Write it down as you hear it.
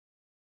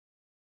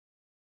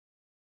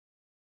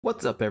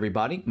What's up,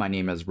 everybody? My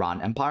name is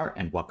Ron Empire,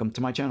 and welcome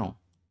to my channel.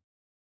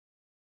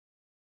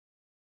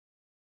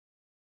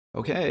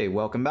 Okay,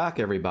 welcome back,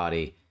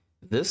 everybody.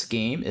 This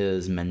game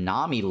is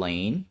Minami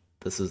Lane.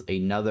 This is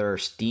another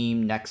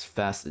Steam Next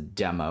Fest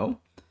demo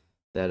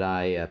that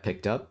I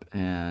picked up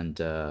and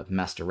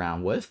messed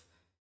around with.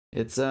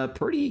 It's a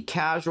pretty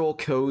casual,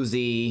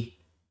 cozy,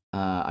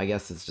 I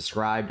guess it's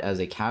described as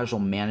a casual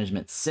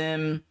management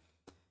sim.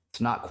 It's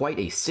not quite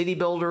a city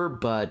builder,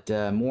 but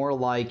more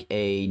like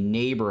a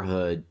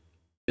neighborhood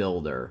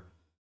builder.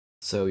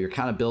 So you're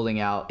kind of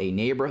building out a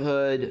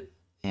neighborhood,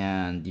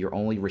 and you're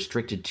only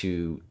restricted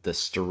to the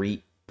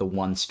street, the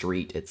one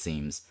street, it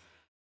seems.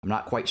 I'm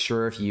not quite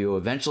sure if you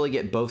eventually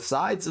get both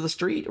sides of the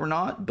street or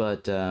not,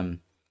 but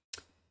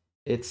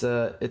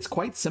it's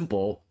quite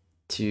simple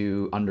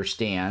to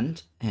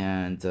understand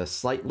and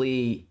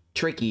slightly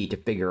tricky to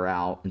figure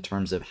out in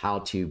terms of how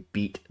to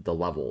beat the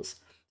levels.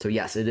 So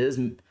yes, it is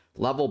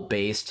level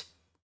based,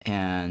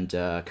 and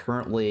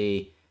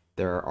currently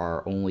there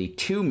are only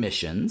 2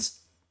 missions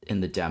in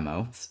the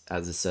demo.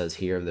 As it says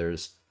here,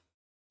 there's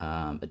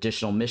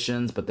additional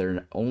missions, but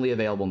they're only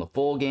available in the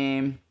full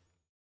game.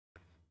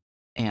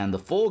 And the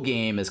full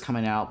game is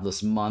coming out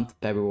this month,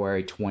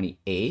 February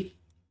 28th.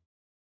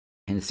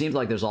 And it seems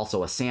like there's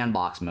also a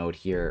sandbox mode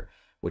here,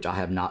 which I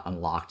have not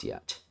unlocked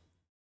yet.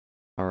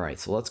 All right,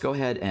 so let's go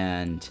ahead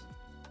and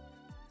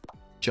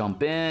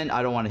jump in.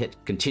 I don't want to hit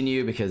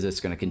continue because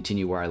it's going to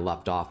continue where I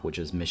left off, which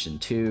is mission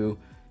 2.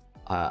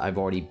 I've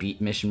already beat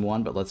mission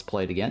 1, but let's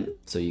play it again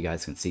so you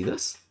guys can see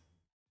this.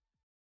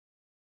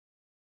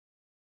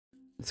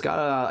 It's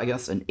got, I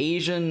guess, an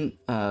Asian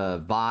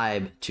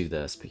vibe to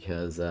this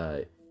because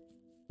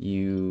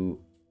you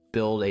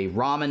build a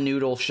ramen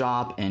noodle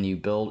shop and you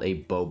build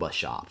a boba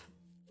shop.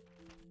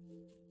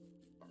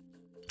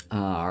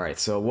 Alright,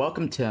 so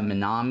welcome to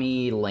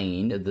Minami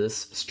Lane. This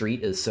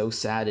street is so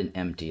sad and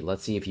empty.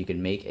 Let's see if you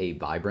can make a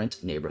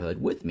vibrant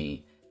neighborhood with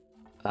me.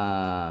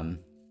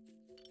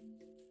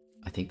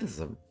 I think this is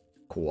a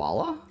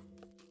koala?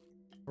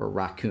 Or a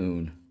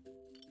raccoon?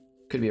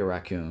 Could be a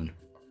raccoon.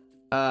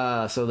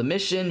 So the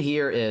mission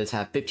here is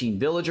have 15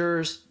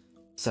 villagers,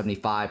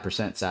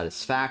 75%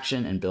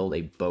 satisfaction, and build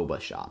a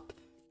boba shop.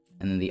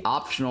 And then the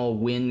optional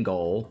win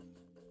goal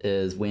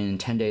is win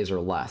 10 days or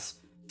less.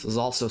 This is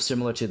also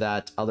similar to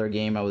that other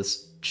game I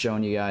was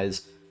showing you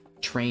guys,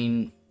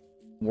 Train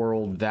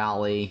World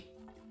Valley.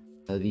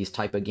 These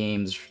type of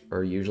games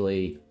are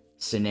usually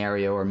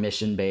scenario or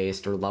mission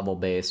based or level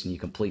based, and you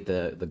complete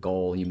the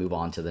goal, you move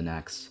on to the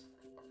next.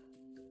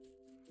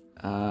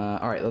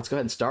 Alright, let's go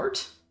ahead and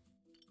start.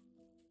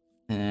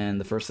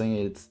 And the first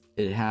thing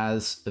it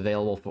has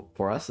available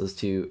for us is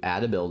to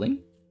add a building.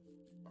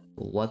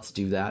 Let's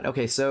do that.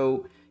 Okay,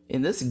 so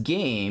in this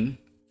game,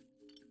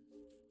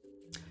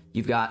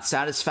 you've got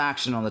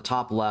satisfaction on the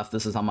top left.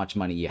 This is how much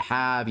money you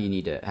have. You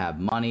need to have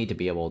money to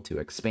be able to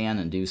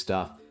expand and do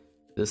stuff.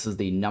 This is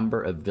the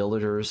number of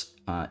villagers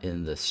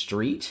in the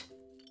street.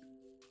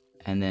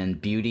 And then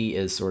beauty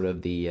is sort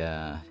of the,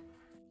 I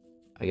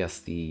guess,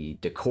 the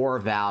decor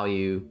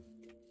value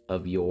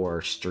of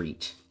your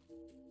street.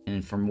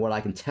 And from what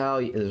I can tell,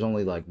 there's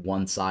only like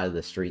one side of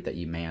the street that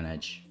you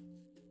manage.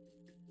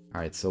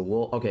 All right,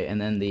 so okay,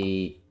 and then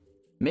the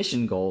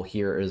mission goal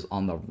here is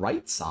on the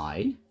right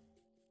side.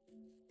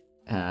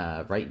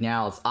 Right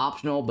now it's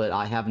optional, but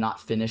I have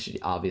not finished it,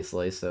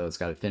 obviously, so it's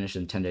got to finish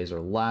in 10 days or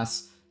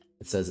less.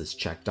 It says it's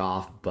checked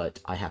off, but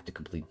I have to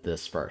complete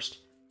this first.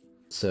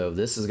 So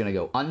this is going to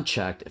go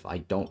unchecked if I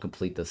don't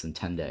complete this in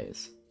 10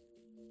 days.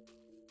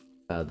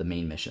 The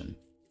main mission.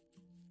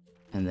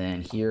 And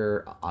then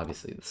here,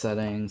 obviously, the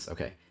settings.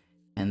 Okay.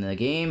 And the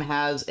game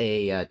has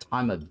a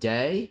time of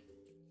day,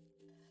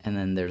 and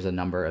then there's a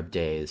number of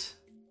days.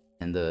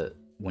 And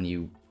when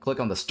you click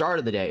on the start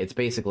of the day, it's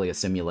basically a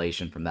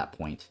simulation from that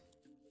point,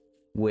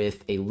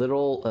 with a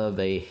little of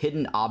a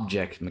hidden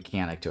object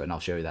mechanic to it, and I'll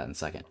show you that in a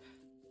second.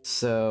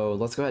 So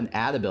let's go ahead and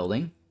add a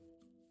building.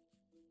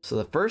 So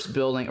the first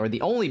building, or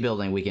the only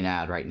building we can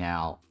add right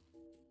now,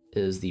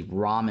 is the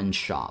ramen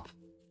shop.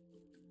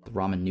 The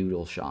ramen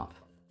noodle shop.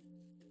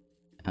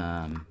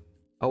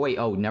 Oh wait,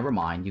 oh, never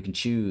mind. You can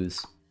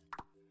choose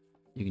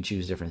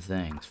different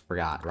things.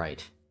 Forgot,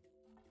 right.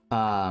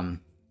 But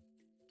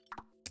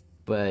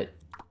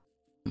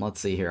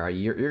let's see here.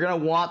 You're gonna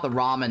want the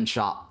ramen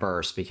shop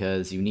first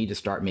because you need to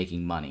start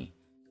making money.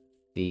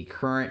 The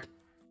current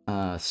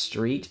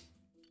street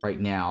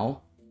right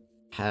now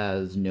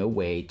has no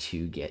way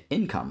to get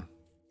income.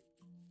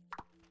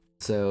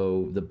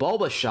 So the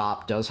boba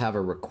shop does have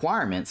a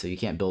requirement, so you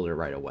can't build it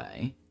right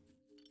away.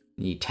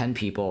 You need 10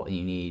 people, and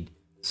you need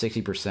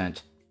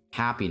 60%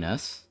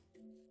 happiness.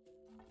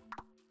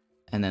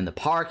 And then the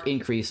park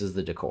increases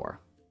the decor.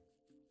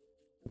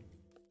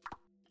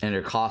 And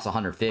it costs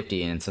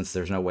 150, and since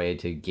there's no way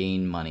to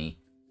gain money,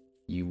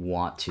 you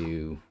want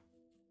to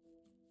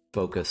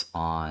focus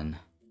on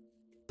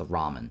the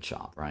ramen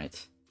shop, right?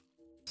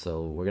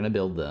 So we're gonna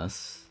build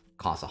this.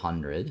 Costs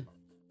 100.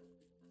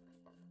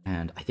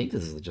 And I think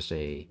this is just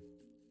a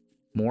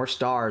more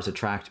stars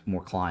attract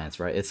more clients,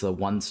 right? It's a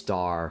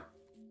 1-star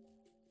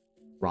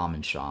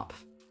ramen shop.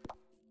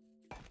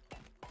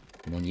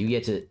 And then you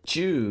get to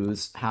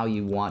choose how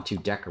you want to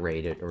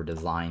decorate it or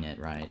design it,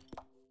 right?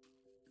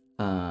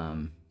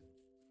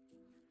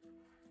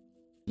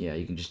 Yeah,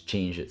 you can just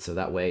change it so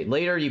that way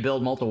later you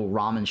build multiple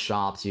ramen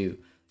shops, you're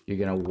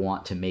gonna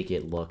want to make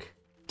it look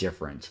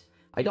different.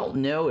 I don't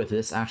know if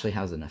this actually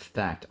has an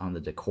effect on the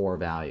decor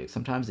value.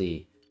 Sometimes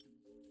the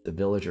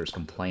villagers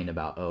complain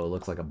about, oh, it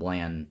looks like a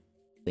bland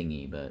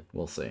thingy, but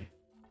we'll see.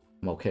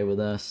 I'm okay with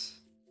this.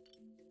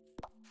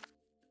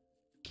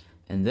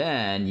 And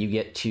then you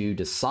get to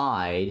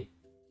decide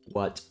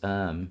what,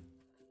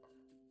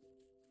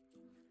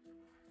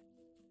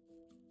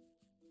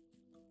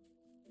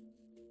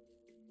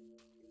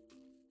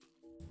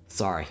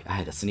 sorry, I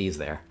had to sneeze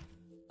there.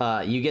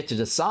 You get to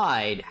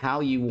decide how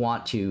you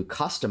want to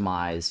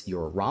customize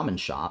your ramen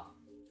shop,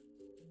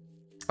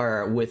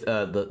 or with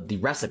the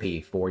recipe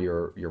for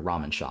your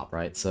ramen shop,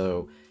 right?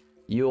 So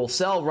you'll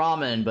sell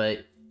ramen,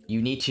 but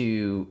you need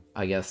to,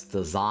 I guess,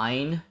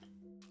 design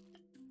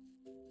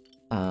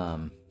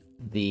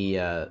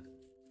the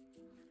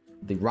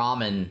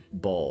ramen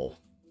bowl,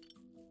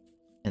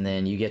 and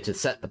then you get to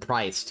set the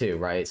price too,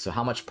 right? So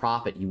how much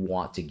profit you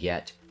want to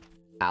get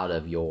out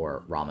of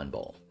your ramen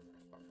bowl.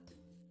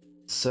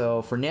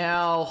 So for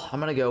now, I'm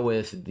gonna go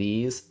with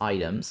these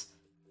items.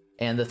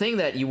 And the thing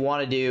that you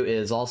want to do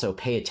is also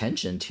pay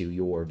attention to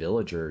your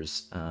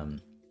villagers, I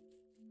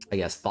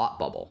guess, thought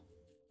bubble.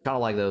 Kind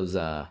of like those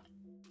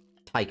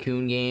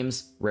Tycoon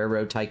games,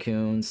 Railroad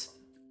Tycoons,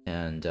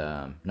 and,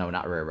 no,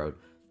 not Railroad,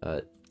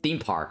 theme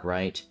park,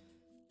 right?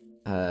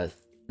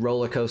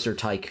 Rollercoaster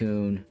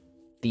Tycoon,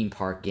 theme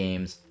park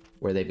games,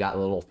 where they've got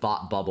little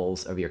thought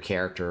bubbles of your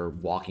character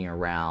walking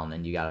around,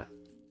 and you gotta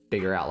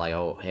figure out, like,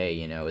 oh, hey,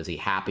 you know, is he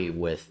happy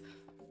with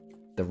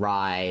the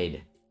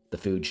ride, the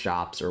food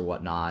shops, or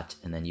whatnot?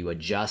 And then you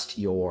adjust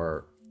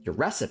your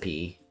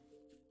recipe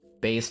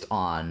based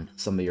on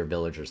some of your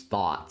villagers'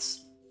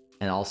 thoughts,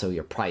 and also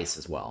your price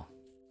as well.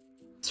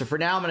 So for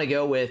now, I'm going to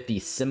go with the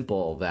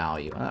simple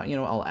value. You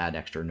know, I'll add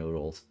extra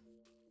noodles.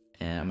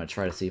 And I'm going to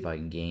try to see if I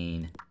can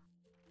gain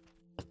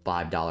a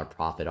 $5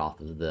 profit off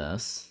of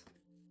this.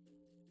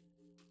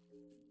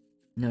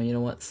 No, you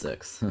know what?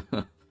 6.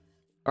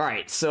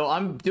 Alright, so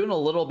I'm doing a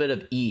little bit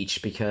of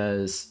each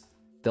because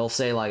they'll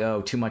say, like,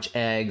 oh, too much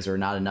eggs or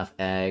not enough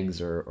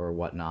eggs or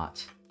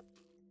whatnot.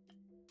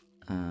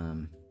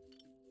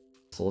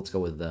 So let's go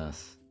with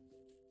this.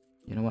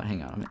 You know what?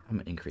 Hang on. I'm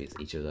going to increase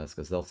each of this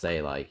because they'll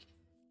say, like,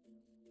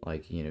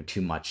 you know,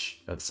 too much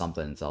of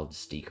something, so I'll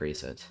just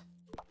decrease it.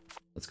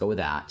 Let's go with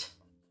that.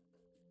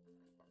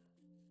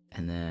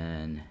 And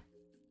then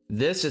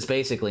this just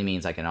basically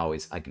means I can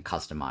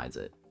customize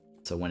it.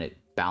 So when it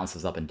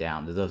bounces up and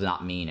down, it does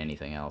not mean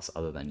anything else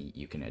other than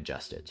you can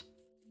adjust it.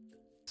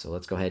 So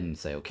let's go ahead and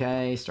say,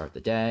 okay, start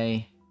the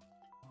day.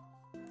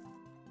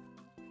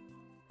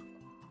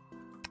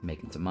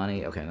 Making some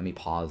money. Okay, let me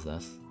pause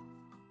this.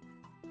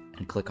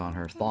 And click on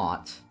her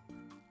thought.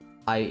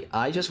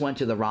 I just went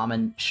to the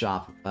ramen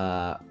shop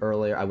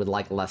earlier. I would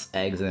like less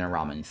eggs in their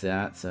ramen. You see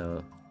that?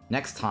 So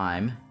next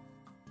time...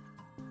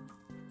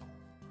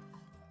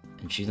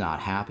 And she's not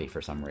happy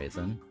for some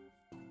reason.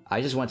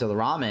 I just went to the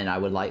ramen. I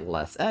would like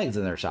less eggs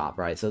in their shop,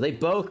 right? So they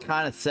both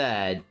kind of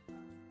said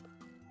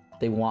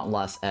they want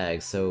less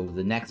eggs. So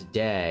the next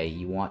day,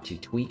 you want to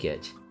tweak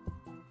it.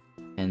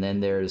 And then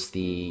there's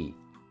the...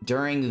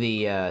 During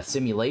the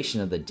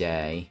simulation of the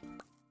day,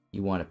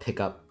 you want to pick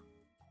up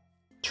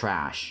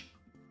trash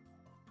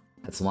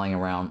that's lying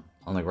around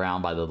on the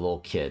ground by the little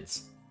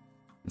kids.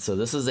 And so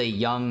this is a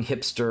young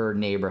hipster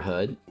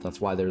neighborhood.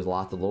 That's why there's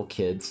lots of little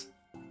kids.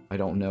 I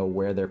don't know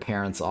where their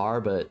parents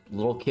are, but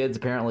little kids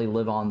apparently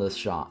live on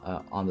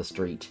the on the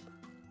street.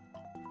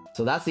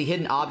 So that's the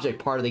hidden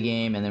object part of the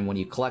game, and then when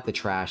you collect the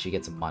trash, you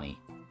get some money.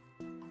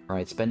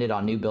 Alright, spend it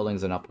on new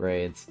buildings and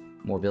upgrades.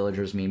 More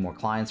villagers mean more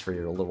clients for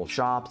your little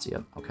shops.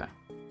 Yep, okay.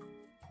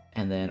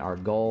 And then our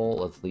goal,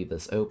 let's leave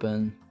this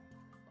open.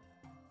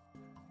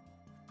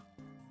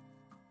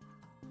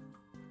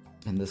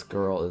 And this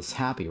girl is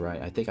happy,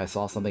 right? I think I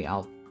saw something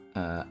out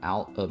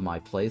of my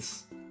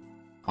place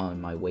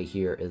on my way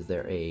here. Is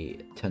there a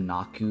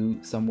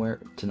Tanaku somewhere?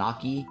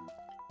 Tanuki?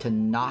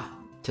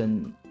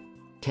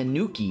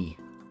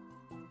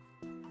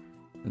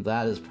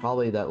 That is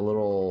probably that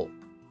little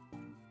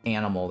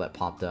animal that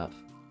popped up.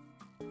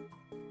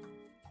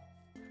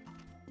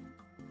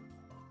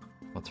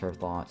 What's her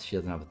thought? She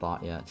doesn't have a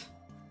thought yet.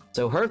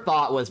 So her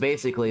thought was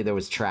basically there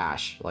was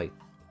trash. Like,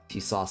 she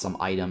saw some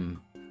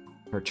item,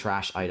 her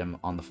trash item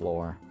on the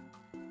floor.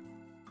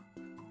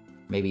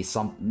 Maybe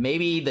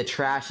the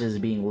trash is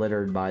being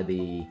littered by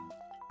the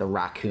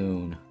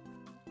raccoon.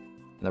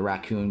 And the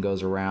raccoon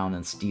goes around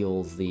and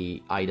steals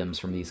the items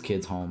from these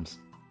kids' homes.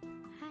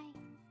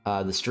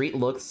 Hi. The street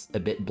looks a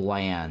bit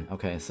bland.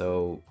 Okay,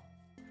 so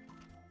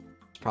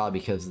it's probably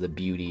because the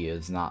beauty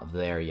is not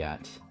there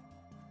yet.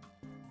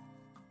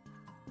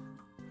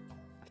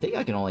 I think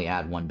I can only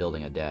add one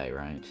building a day,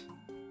 right?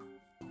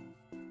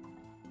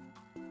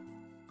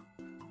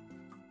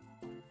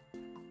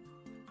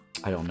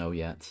 I don't know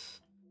yet.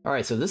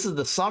 Alright, so this is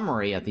the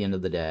summary at the end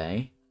of the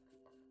day.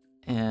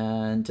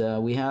 And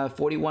we have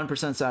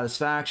 41%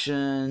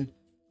 satisfaction.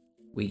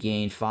 We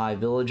gained 5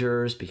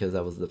 villagers because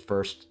that was the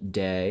first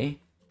day.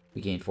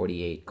 We gained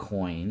 48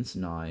 coins.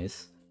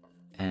 Nice.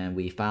 And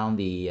we found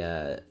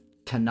the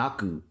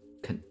Tanuki.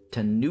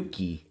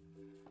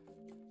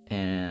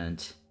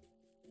 And...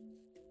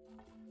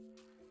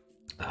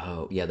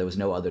 oh, yeah, there was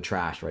no other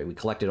trash, right? We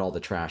collected all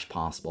the trash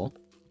possible.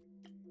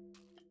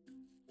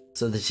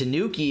 So the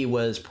Tanuki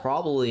was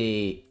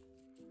probably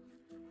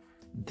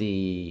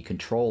the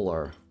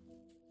controller.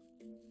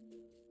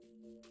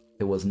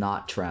 It was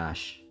not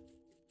trash.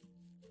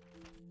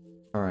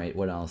 Alright,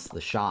 what else?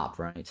 The shop,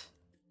 right?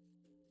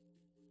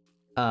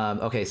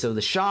 Okay, so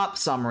the shop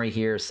summary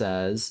here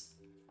says...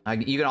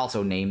 you can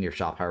also name your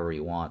shop however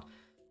you want.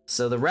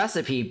 So the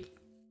recipe...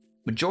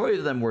 majority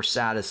of them were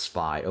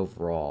satisfied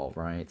overall,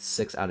 right?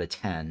 6 out of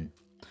 10.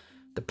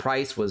 The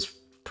price was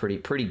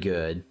pretty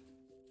good.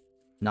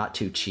 Not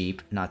too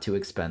cheap, not too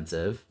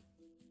expensive.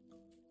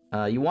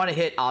 You want to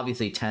hit,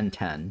 obviously,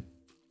 10-10.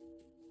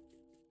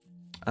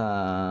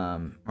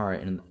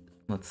 Alright, and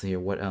let's see here,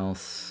 what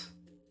else?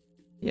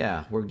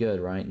 Yeah, we're good,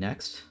 right?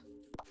 Next.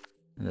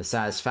 And the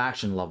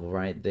satisfaction level,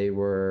 right? They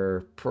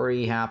were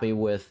pretty happy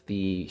with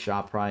the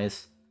shop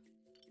price.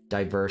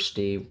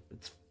 Diversity,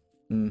 it's,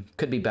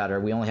 could be better.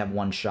 We only have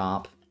one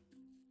shop.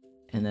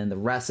 And then the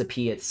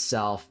recipe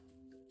itself,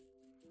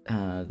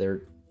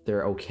 they're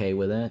okay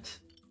with it.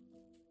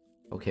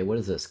 Okay, what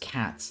is this?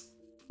 Cats.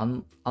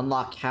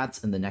 Unlock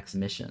cats in the next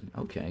mission.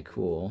 Okay,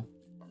 cool.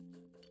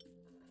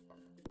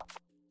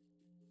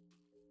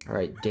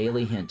 Alright,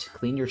 daily hint.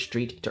 Clean your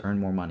street to earn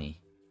more money.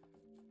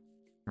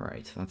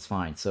 Alright, that's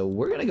fine. So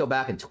we're gonna go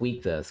back and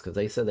tweak this, because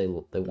they said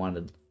they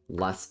wanted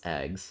less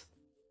eggs.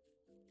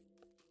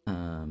 Let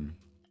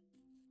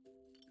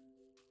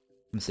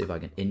me see if I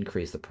can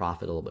increase the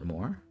profit a little bit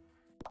more.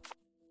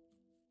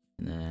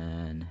 And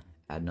then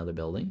add another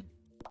building.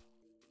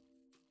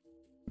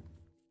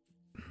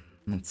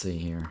 Let's see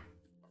here.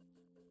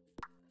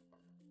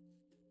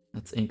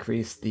 Let's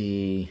increase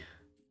the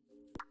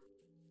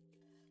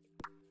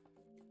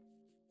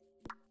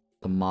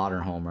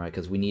modern home, right?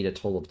 Because we need a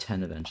total of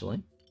 10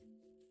 eventually.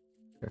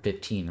 Or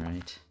 15,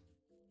 right?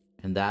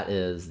 And that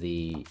is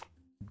the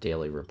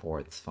daily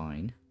report. It's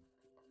fine.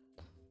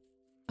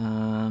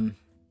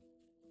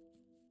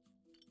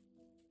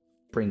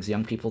 Brings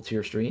young people to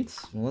your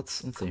streets. Well, let's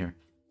see here.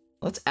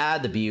 Let's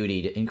add the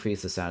beauty to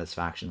increase the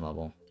satisfaction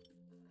level.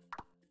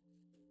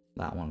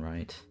 That one,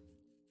 right?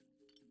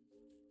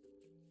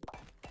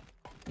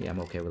 Yeah, I'm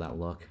okay with that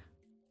look.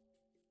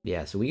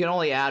 Yeah, so we can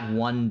only add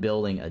one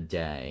building a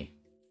day.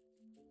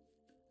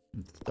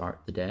 Let's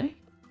start the day.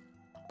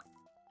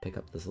 Pick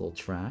up this little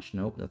trash.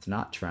 Nope, that's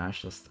not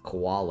trash. That's the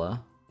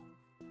koala.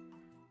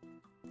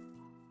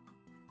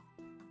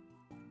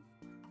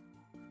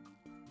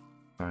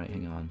 Alright,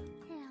 hang on.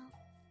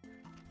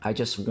 I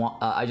just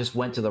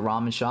went to the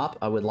ramen shop.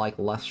 I would like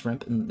less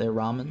shrimp in their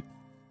ramen.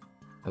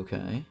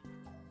 Okay.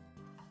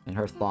 And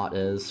her thought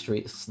is,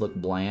 streets look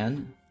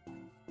bland.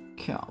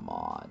 Come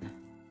on.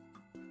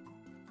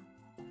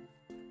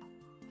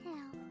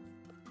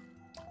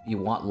 You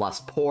want less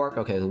pork?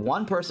 Okay,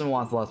 one person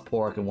wants less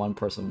pork and one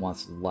person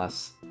wants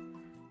less...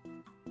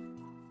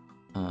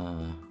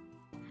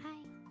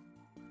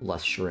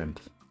 less shrimp.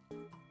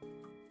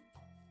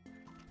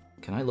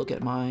 Can I look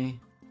at my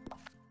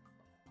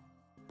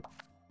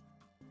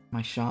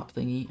shop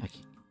thingy? I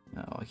can't.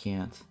 No, I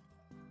can't.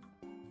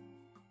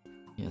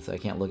 Yes, I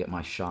can't look at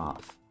my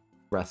shop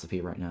recipe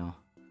right now.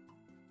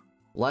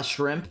 Less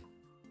shrimp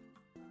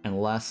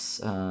and less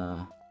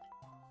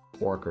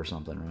pork or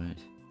something, right?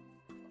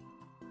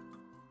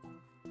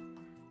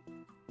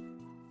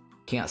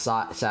 Can't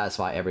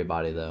satisfy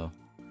everybody though.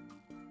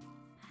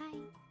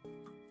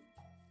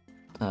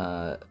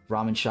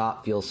 Ramen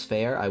shop feels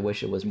fair. I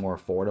wish it was more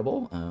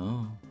affordable.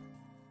 Oh.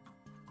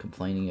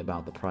 Complaining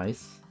about the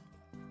price.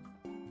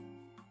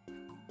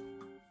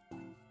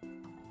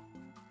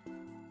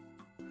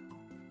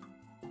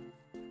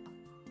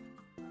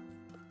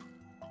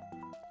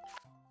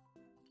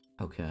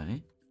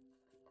 Okay.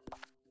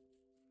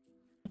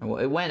 Well,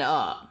 it went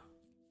up.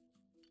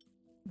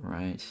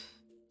 Right.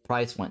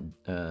 Price went,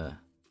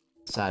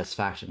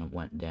 satisfaction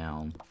went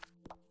down.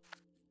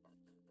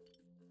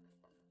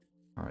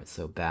 Alright,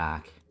 so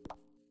back.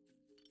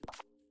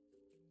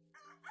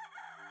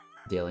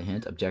 Daily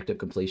hint, objective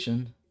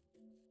completion.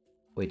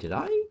 Wait, did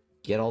I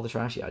get all the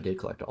trash? Yeah, I did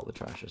collect all the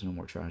trash. There's no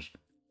more trash.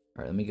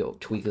 Alright, let me go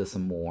tweak this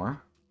some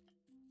more.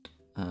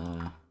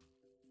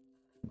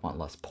 Want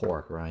less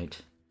pork, right?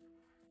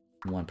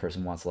 One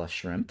person wants less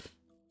shrimp.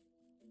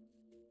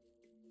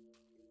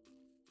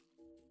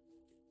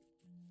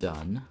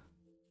 Done.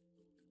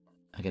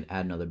 I can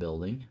add another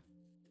building.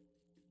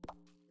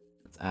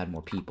 Let's add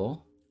more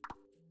people.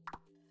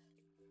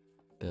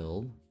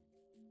 Build.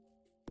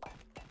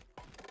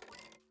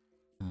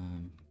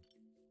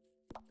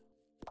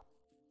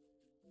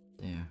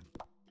 There.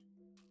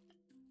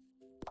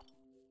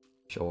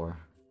 Sure.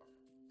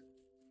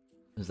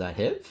 Is that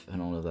hip? I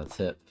don't know if that's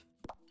hip.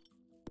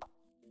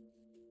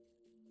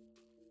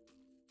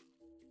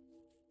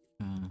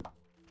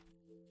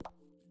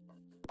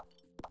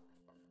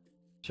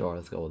 Sure,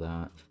 let's go with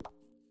that.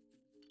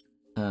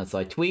 So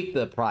I tweak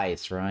the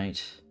price, right?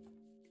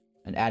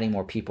 And adding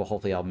more people,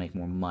 hopefully I'll make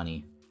more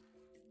money.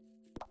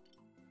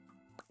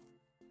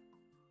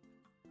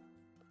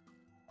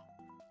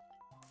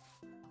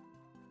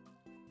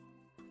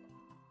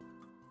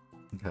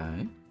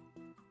 Okay.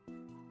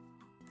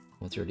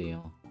 What's your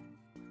deal?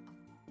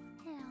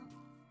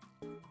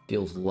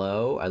 Feels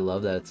low. I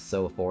love that it's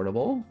so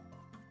affordable.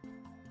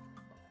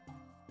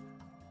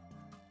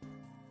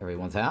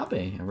 Everyone's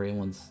happy.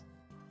 Everyone's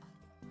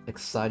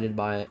excited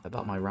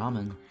about my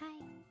ramen.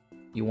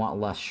 You want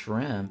less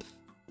shrimp?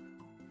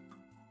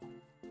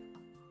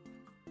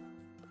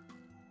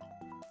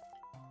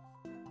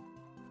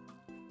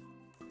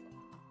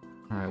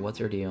 Alright, what's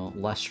your deal?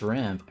 Less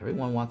shrimp.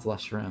 Everyone wants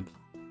less shrimp.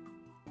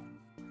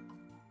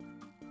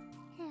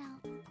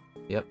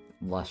 Yep,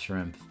 less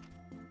shrimp.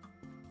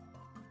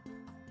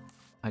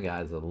 That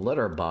guy's a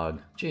litter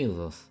bug.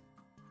 Jesus.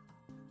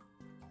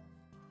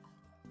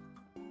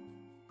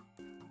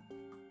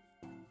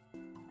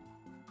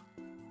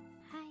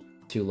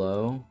 Too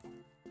low?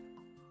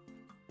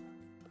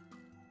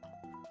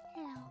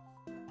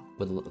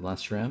 With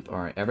less shrimp?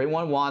 Alright,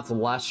 everyone wants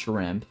less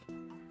shrimp.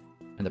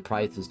 And the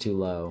price is too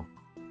low.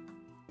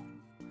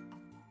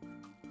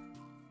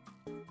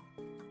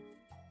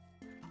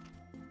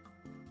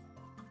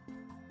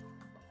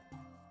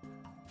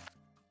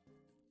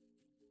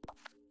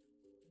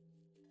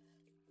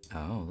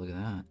 Oh, look at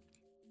that.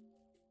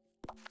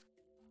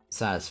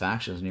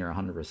 Satisfaction is near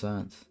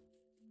 100%.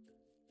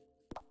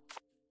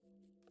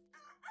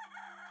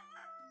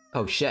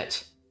 Oh,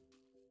 shit!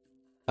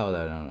 Oh,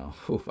 no.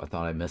 Oof, I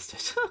thought I missed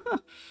it.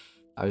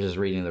 I was just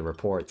reading the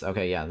reports.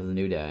 Okay, yeah, this is a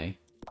new day.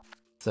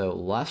 So,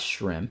 less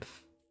shrimp.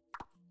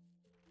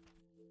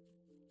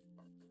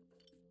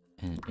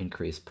 And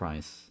increased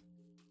price.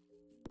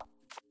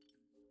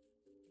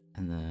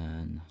 And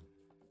then...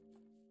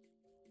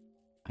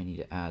 I need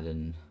to add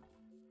in...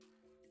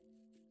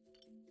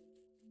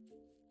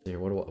 Here,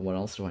 what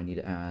else do I need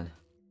to add?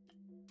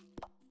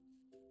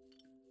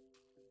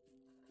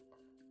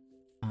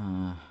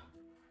 How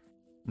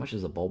much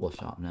is a boba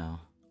shop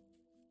now?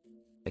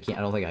 I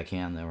don't think I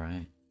can though,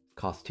 right?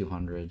 Costs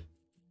 200.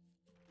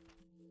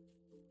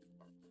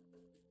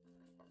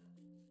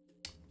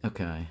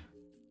 Okay.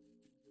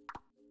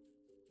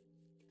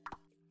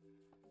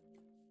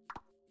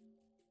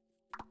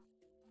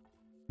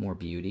 More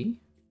beauty?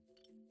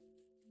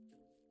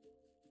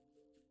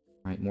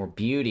 Right, more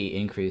beauty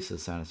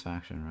increases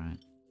satisfaction, right?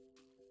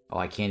 Oh,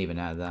 I can't even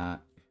add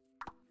that.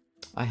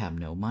 I have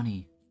no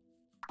money.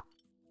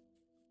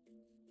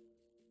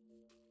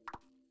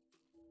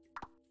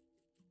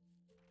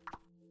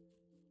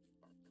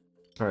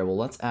 Alright, well,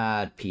 let's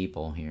add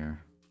people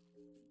here.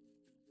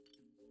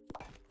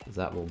 Because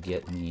that will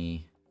get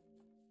me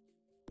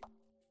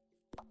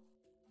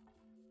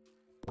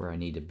where I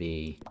need to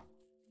be.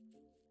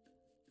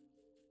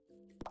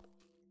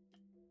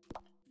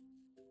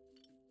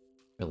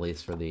 At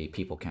least for the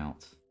people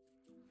count.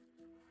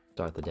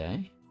 Start the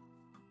day.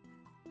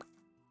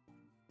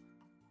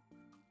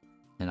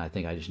 And I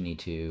think I just need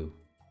to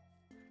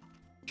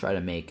try to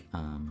make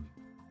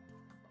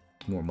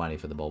more money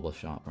for the boba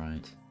shop,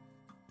 right?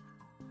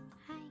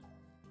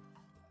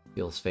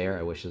 Feels fair.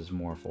 I wish it was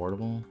more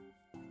affordable.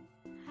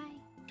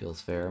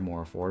 Feels fair,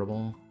 more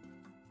affordable.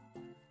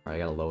 Alright, I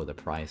gotta lower the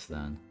price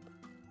then.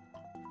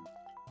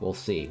 We'll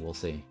see, we'll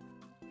see.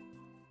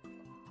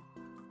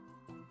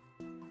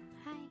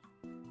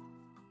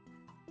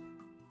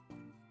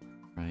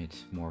 Right,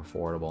 more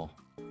affordable.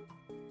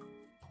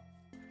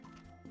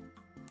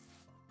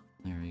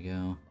 There we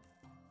go.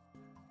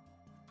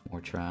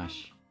 More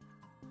trash.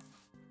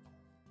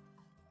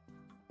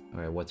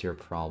 Alright, what's your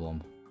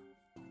problem?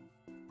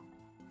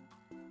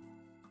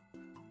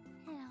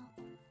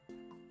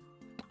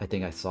 I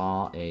think I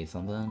saw a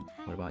something.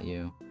 What about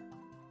you?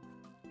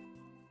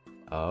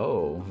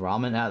 Oh,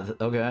 ramen has...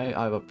 Okay,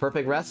 I have a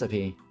perfect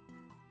recipe.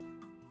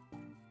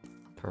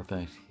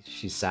 Perfect.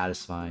 She's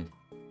satisfied.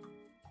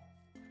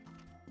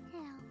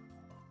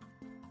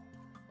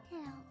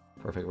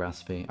 Perfect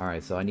recipe.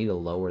 Alright, so I need to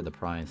lower the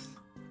price.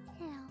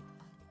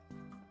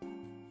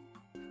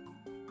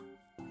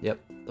 Yep,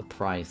 the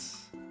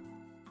price.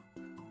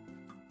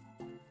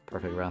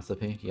 Perfect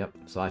recipe. Yep,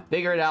 so I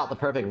figured out the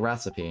perfect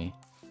recipe.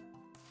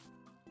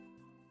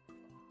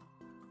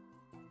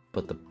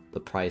 But the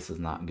price is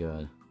not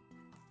good.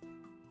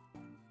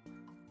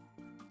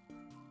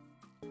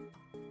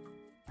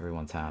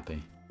 Everyone's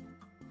happy.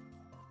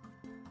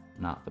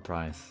 Not the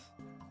price.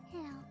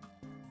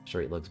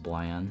 Sure, it looks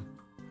bland.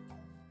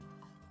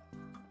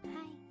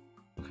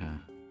 Okay.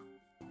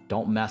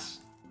 Don't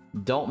mess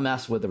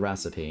with the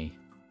recipe.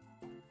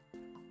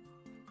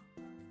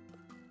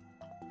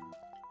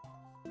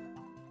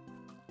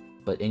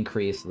 But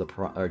increase the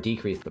or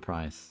decrease the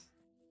price.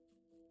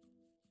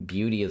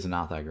 Beauty is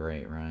not that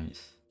great, right?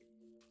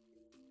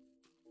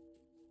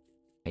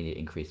 I need to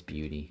increase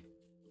beauty.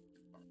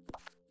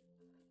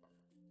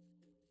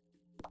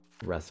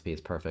 The recipe is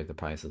perfect, the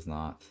price is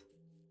not.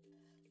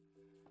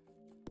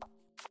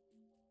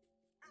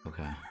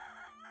 Okay.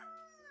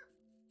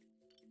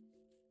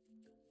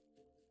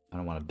 I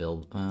don't want to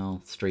build...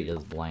 Well, street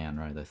is bland,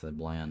 right? They said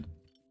bland.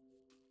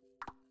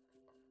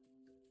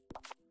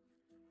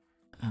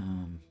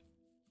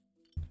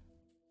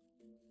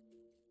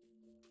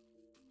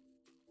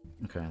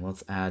 Okay,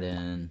 let's add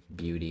in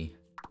beauty.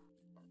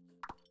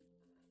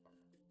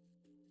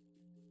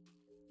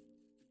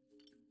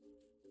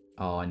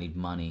 Oh, I need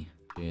money.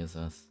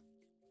 Jesus.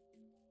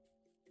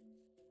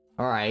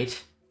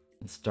 Alright.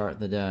 Let's start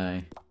the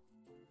day.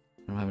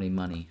 I don't have any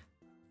money.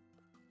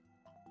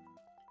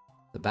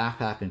 The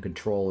backpack and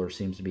controller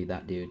seems to be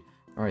that dude.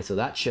 Alright, so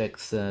that chick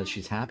says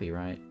she's happy,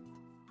 right?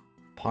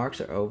 Parks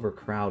are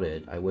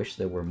overcrowded. I wish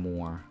there were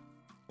more.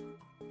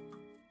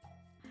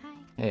 Hi.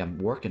 Hey, I'm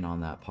working on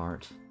that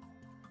part.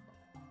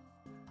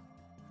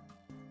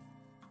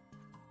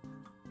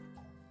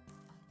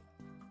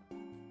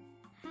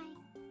 Hi.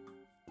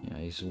 Yeah,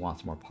 he just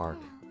wants more park.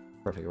 Hello.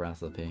 Perfect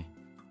recipe.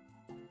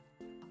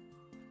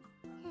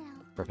 Hello.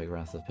 Perfect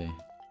recipe.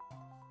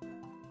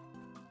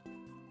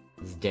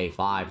 This is day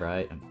 5,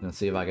 right? I'm gonna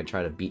see if I can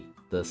try to beat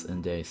this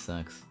in day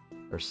 6.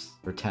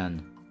 Or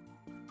 10.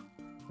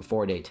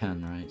 Before day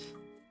 10, right?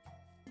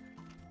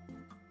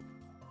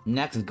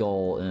 Next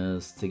goal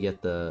is to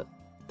get the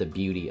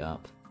beauty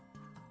up.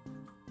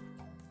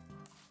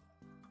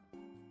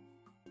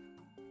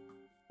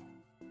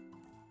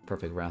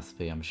 Perfect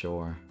recipe, I'm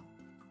sure.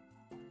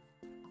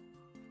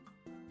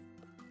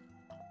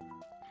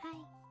 Hi.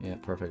 Yeah,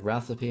 perfect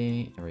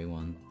recipe.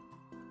 Everyone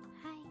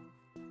Hi.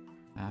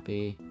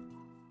 happy.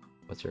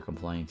 What's your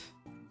complaint?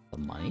 The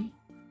money?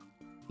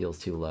 Feels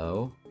too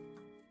low.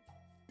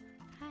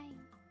 Hi.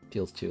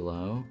 Feels too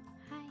low.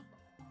 Hi.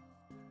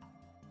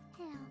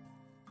 Hello.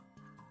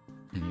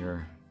 And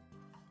your...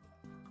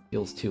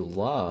 Feels too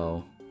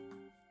low.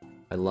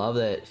 I love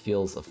that it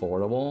feels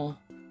affordable.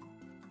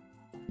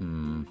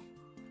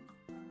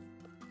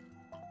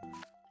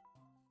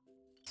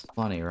 It's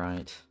funny,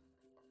 right?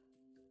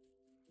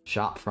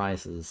 Shop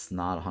price is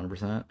not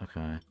 100%?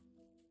 Okay.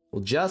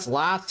 Well, just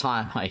last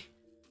time I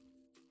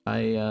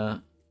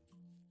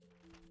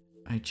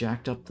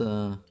jacked up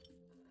the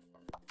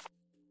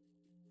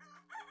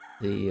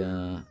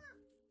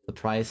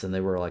price and they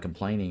were like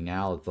complaining.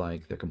 Now it's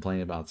like they're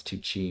complaining about it's too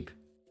cheap.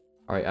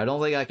 Alright, I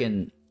don't think I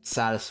can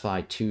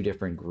satisfy 2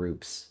 different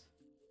groups.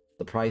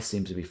 The price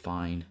seems to be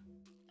fine.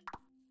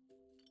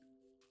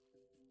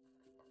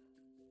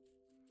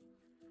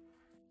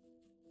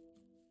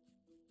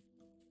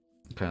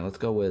 Okay, let's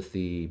go with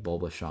the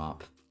Bulba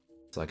shop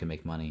so I can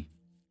make money.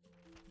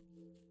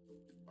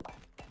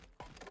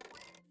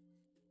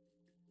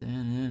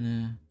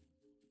 Da-na-na.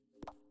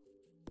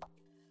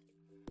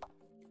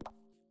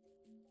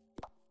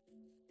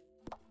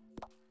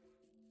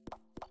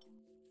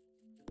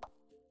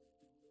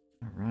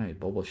 Alright,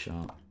 Bulba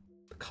shop.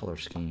 The color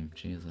scheme,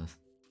 Jesus.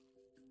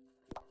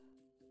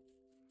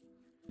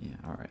 Yeah,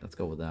 alright, let's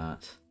go with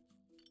that.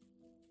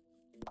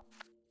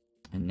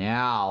 And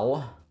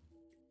now...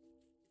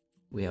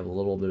 we have a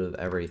little bit of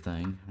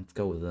everything. Let's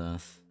go with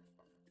this.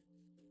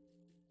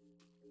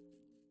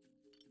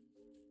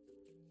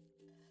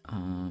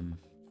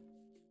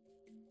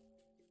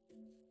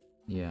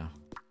 Yeah.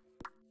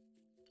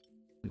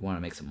 We want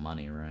to make some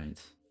money, right?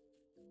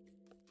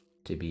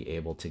 To be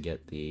able to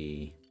get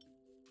the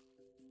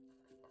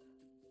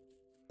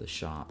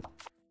shop.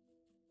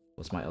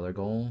 What's my other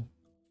goal?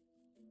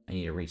 I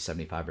need to reach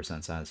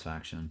 75%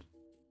 satisfaction.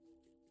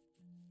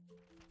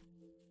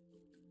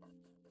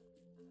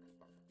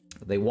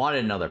 They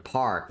wanted another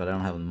park, but I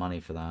don't have the money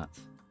for that.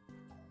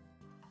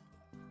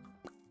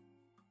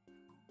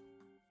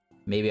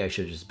 Maybe I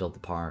should have just built the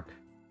park.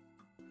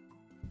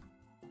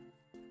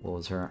 What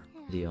was her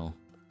deal?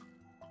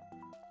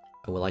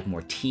 I would like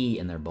more tea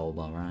in their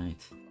boba, right?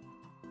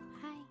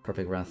 Hi.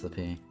 Perfect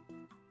recipe.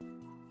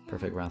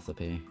 Perfect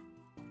recipe.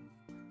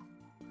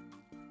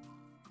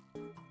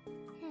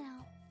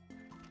 Hello.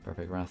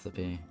 Perfect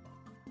recipe.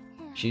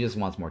 Hello. She just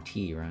wants more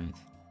tea, right?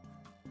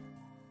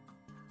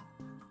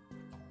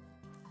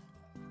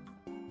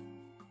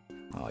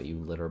 Oh, you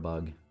litter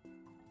bug.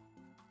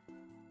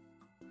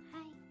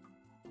 Hi.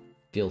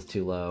 Feels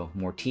too low.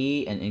 More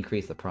tea and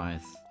increase the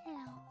price. Hello.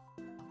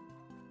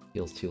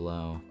 Feels too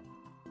low.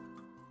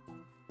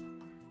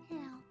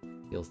 Hello.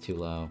 Feels too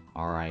low.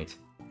 Alright.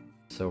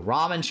 So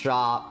ramen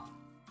shop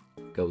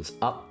goes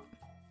up.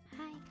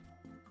 Hi.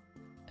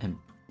 And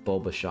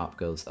boba shop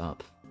goes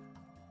up.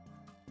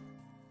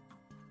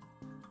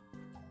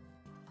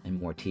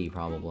 And more tea,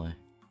 probably.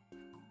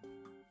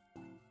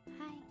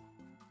 Hi.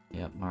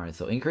 Yep, alright.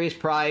 So increase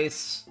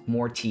price,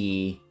 more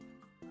tea.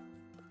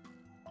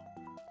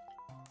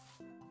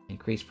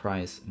 Increase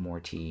price, more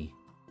tea.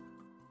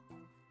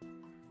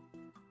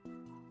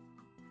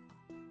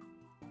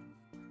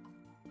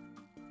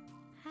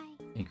 Hi.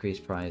 Increase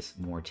price,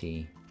 more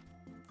tea.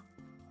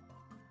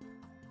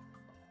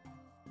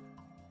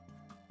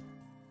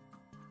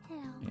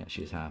 Hello. Yeah,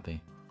 she's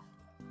happy.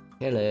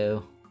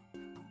 Hello.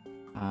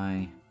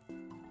 Hi.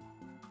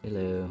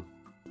 Hello.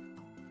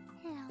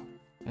 Hello.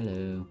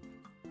 Hello.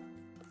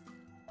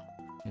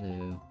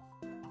 Hello.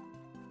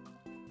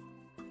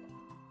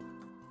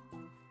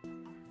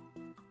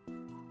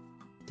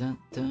 Da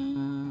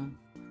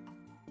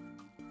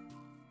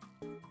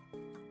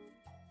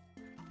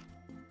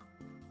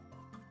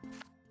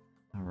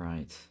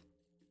Alright.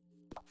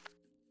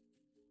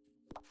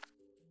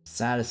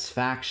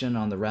 Satisfaction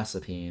on the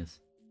recipes.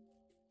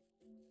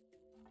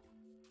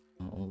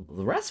 Well,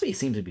 the recipes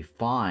seem to be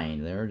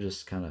fine. They're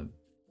just kind of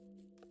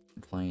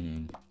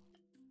complaining.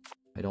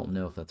 I don't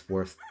know if that's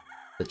worth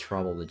the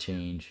trouble to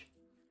change.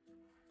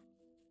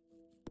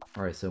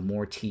 Alright, so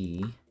more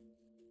tea.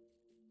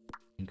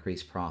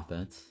 Increase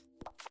profits.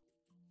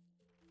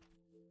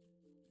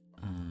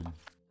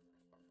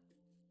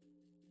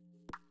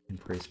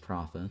 Increase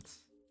profits.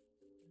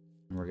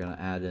 And we're gonna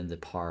add in the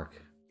park.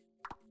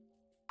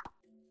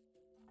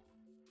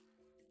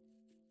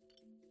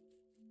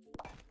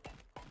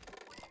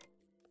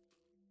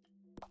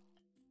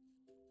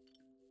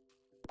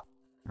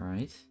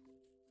 Alright.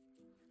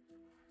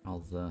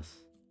 How's this?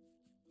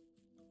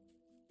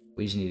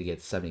 We just need to get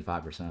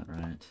 75%,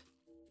 right?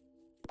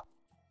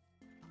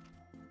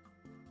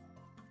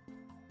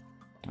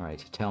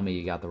 Alright, tell me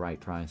you got the right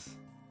price.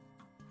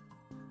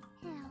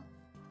 Hell.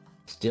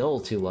 Still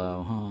too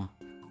low, huh?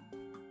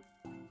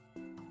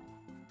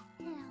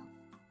 Hell.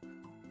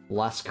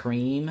 Less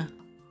cream?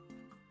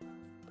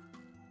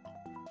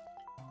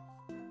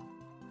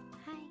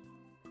 Hi.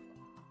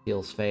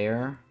 Feels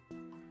fair.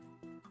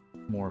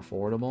 More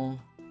affordable.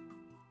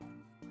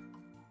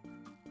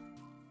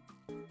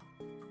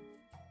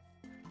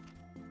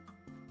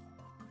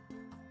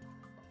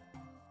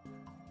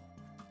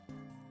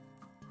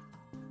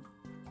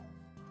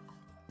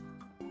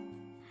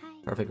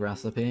 Perfect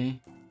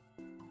recipe.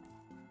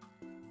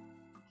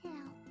 Hell.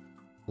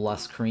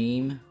 Less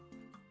cream.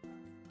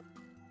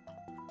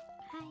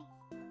 Hi.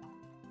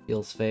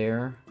 Feels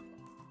fair.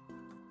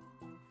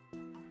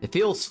 It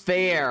feels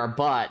fair,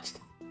 but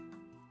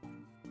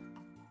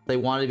they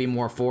want it to be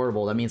more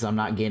affordable. That means I'm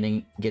not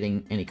getting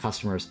any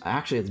customers.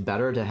 Actually, it's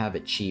better to have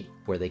it cheap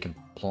where they can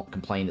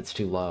complain it's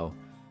too low.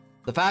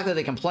 The fact that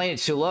they complain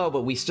it's too low,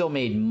 but we still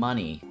made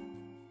money.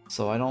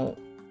 So I don't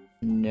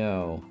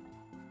know.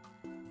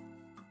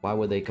 Why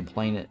would they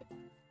complain it?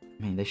 I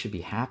mean, they should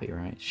be happy,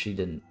 right?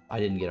 I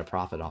didn't get a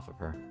profit off of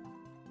her.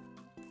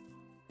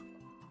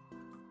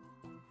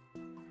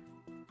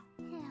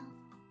 Hell.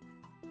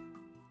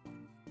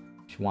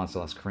 She wants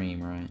less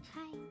cream, right? Hi.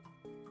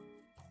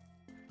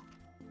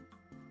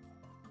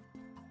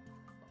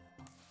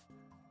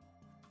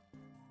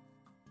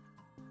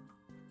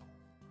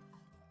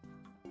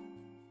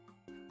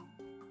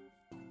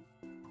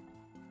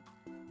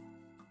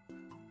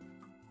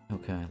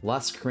 Okay,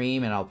 less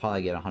cream and I'll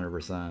probably get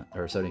 100%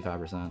 or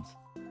 75%. Hell.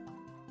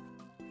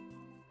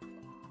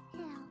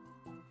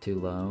 Too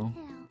low.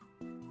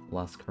 Hell.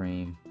 Less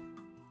cream.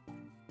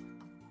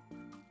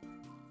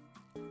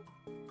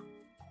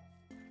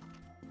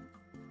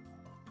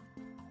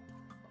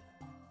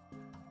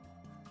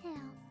 Hell.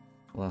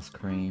 Less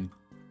cream.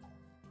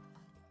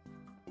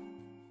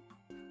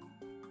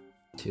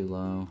 Too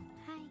low.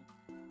 Hi.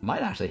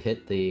 Might actually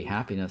hit the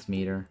happiness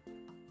meter.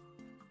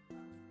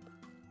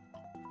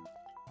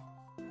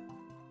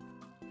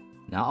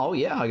 Now, oh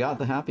yeah, I got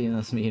the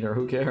happiness meter.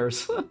 Who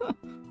cares?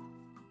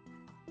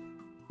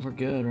 We're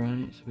good,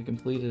 right? We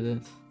completed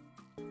it.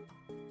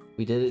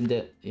 We did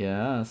it.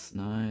 Yes,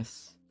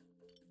 nice.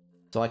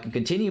 So I can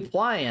continue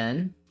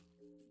playing,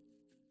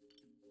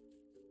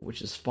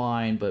 which is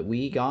fine, but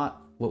we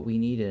got what we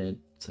needed.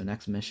 So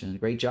next mission.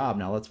 Great job.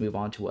 Now let's move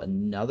on to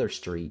another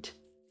street.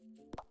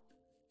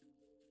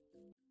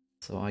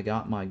 So I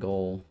got my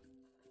goal.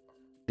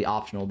 The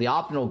optional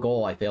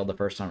goal I failed the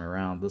first time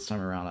around. This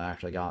time around I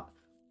actually got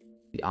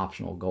the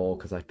optional goal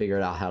because I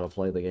figured out how to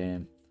play the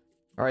game.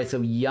 Alright, so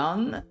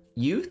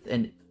youth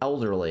and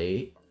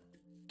elderly.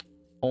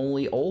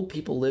 Only old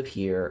people live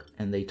here,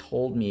 and they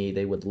told me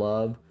they would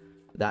love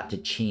that to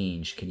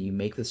change. Can you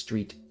make the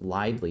street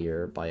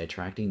livelier by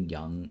attracting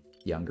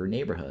younger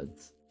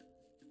neighborhoods?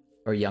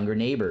 Or younger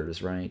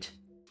neighbors, right?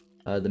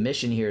 The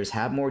mission here is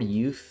have more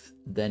youth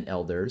than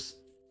elders,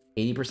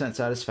 80%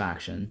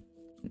 satisfaction,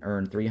 and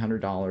earn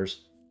 $300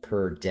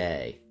 per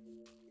day.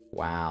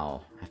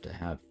 Wow, I have to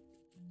have...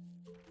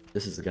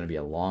 This is going to be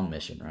a long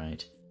mission,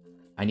 right?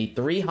 I need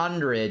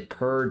 300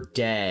 per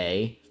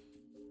day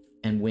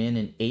and win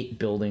with 8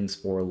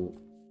 buildings or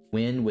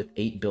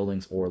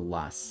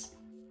less.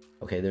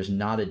 Okay, there's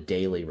not a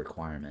daily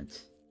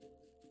requirement.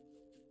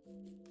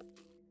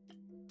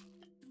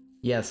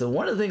 Yeah, so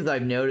one of the things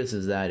I've noticed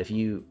is that if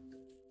you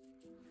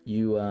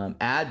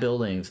add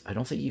buildings, I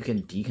don't think you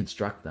can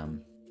deconstruct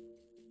them.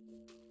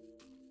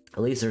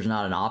 At least there's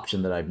not an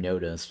option that I've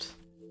noticed.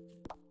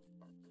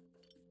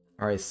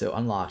 Alright, so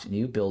unlocked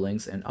new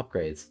buildings and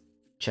upgrades.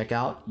 Check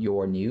out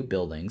your new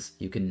buildings.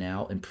 You can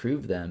now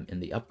improve them in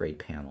the upgrade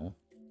panel.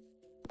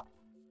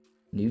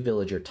 New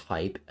villager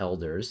type,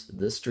 elders.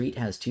 This street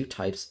has 2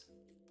 types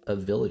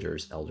of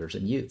villagers, elders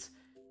and youths.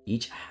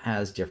 Each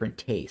has different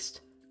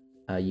taste.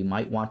 You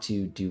might want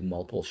to do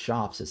multiple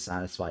shops to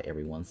satisfy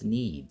everyone's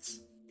needs.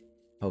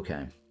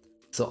 Okay.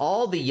 So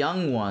all the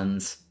young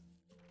ones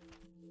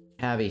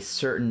have a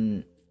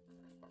certain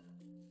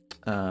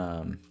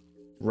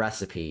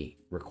recipe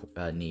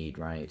need,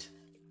 right?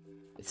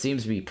 It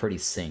seems to be pretty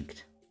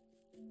synced.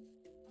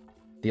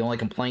 The only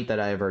complaint that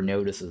I ever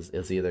notice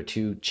is either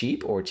too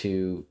cheap or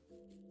too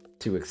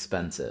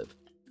expensive.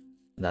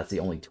 That's the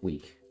only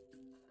tweak.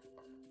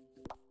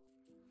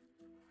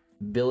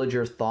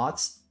 Villager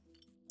thoughts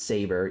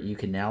saver. You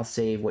can now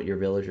save what your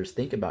villagers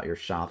think about your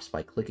shops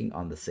by clicking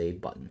on the save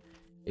button.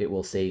 It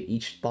will save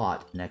each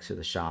thought next to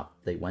the shop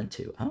they went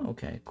to. Oh,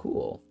 okay,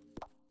 cool.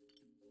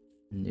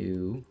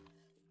 New.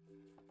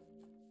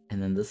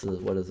 And then this is,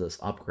 what is this?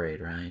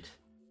 Upgrade, right?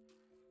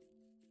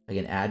 I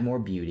can add more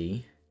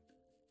beauty.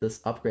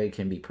 This upgrade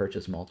can be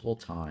purchased multiple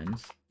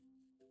times.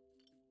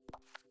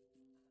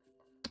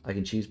 I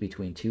can choose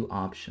between 2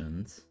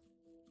 options.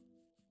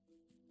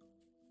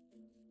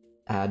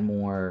 Add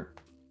more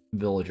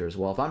villagers.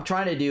 Well, if I'm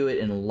trying to do it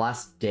in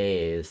less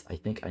days, I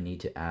think I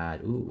need to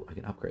add... Ooh, I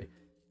can upgrade.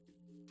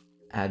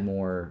 Add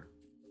more...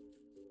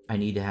 I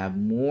need to have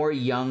more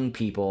young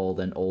people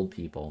than old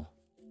people.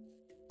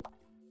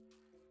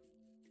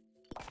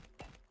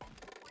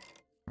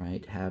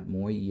 Right? Have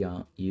more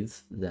young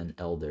youth than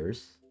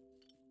elders.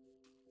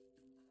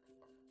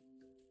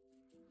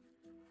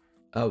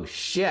 Oh,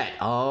 shit!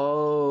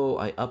 Oh,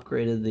 I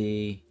upgraded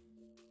the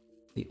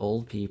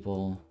old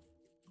people.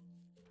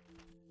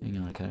 Hang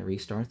on, can I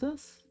restart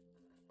this?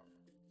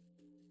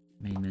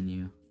 Main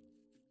menu.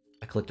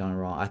 I clicked on it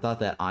wrong. I thought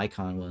that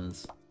icon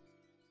was...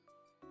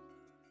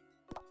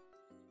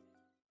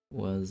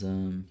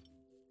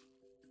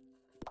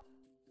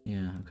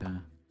 Yeah, okay.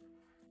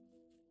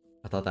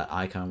 I thought that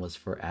icon was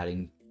for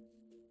adding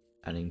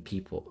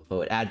people.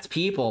 Oh, it adds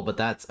people, but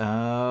that's...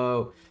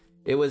 Oh...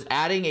 It was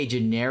adding a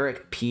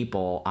generic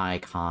people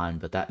icon,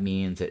 but that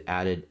means it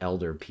added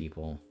elder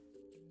people.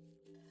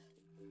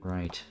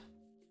 Right.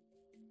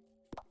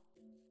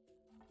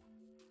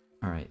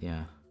 Alright,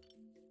 yeah.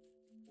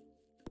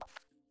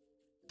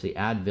 So you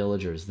add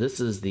villagers. This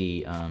is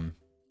the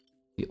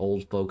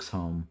old folks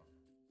home.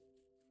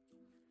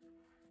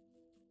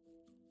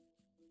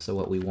 So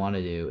what we want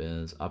to do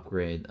is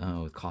upgrade...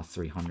 Oh, it costs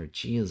 300.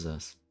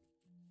 Jesus.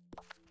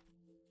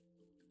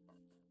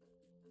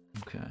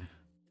 Okay.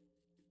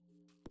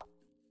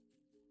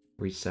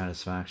 Reach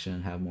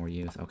satisfaction, have more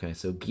youth. Okay,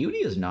 so beauty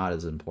is not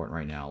as important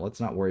right now. Let's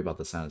not worry about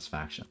the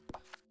satisfaction.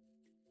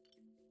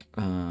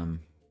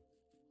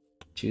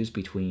 Choose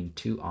between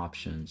 2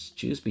 options.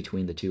 Choose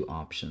between the 2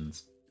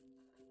 options.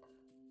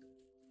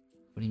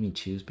 What do you mean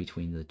choose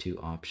between the 2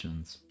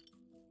 options?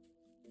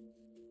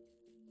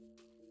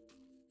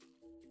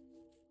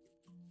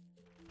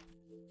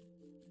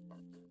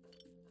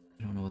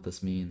 I don't know what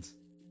this means.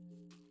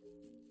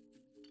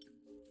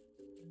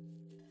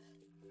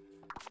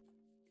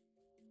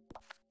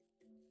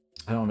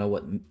 I don't know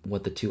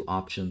what the 2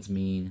 options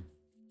mean.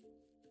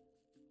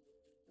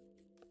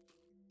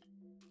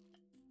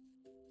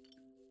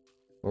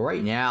 Well,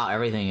 right now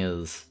everything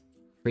is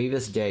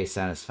previous day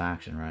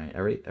satisfaction, right?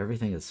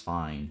 Everything is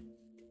fine.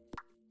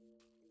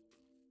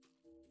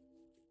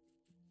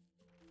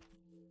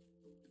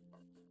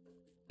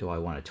 Do I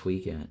want to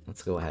tweak it?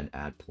 Let's go ahead and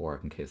add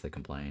pork in case they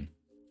complain.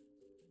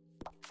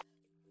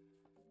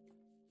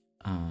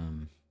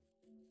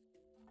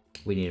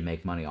 We need to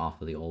make money off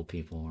of the old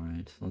people,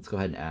 right? Let's go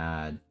ahead and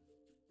add...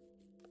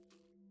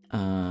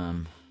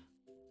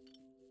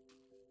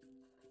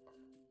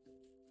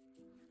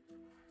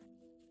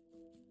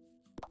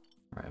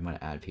 Alright, I'm gonna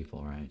add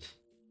people, right?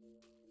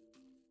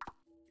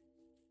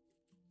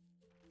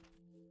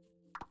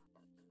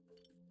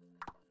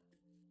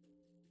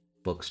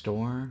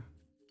 Bookstore?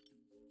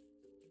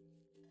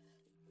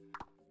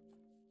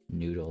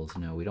 Noodles.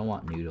 No, we don't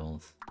want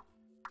noodles.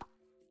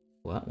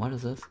 What? What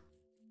is this?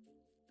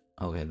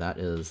 Okay, that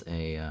is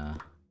a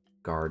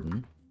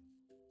garden.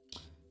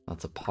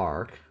 That's a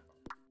park.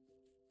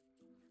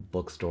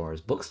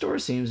 Bookstores. Bookstore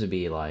seems to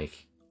be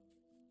like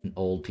an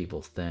old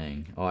people's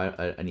thing. Oh,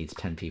 I need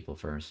 10 people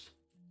first.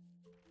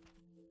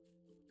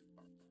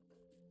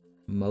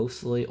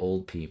 Mostly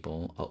old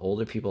people.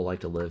 Older people like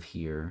to live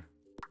here.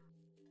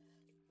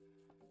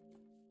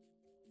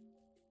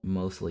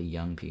 Mostly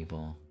young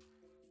people.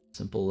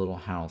 Simple little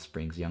house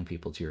brings young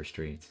people to your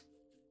streets.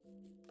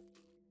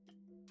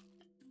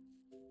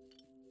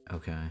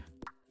 Okay.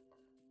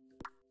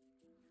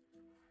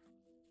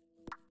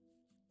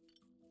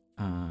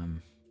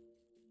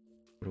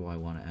 What do I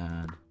want to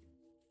add?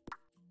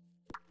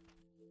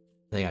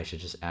 I think I should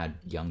just add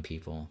young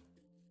people.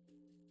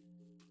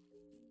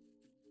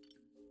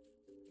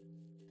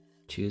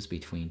 Choose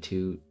between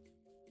two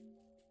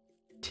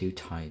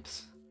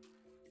types.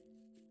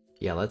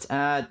 Yeah, let's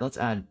add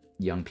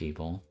young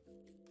people.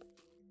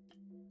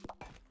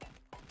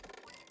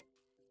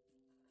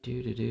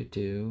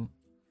 Do.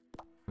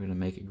 We're gonna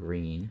make it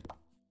green.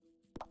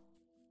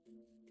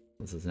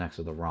 This is next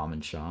to the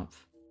ramen shop.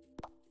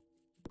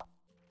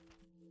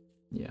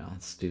 Yeah,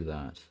 let's do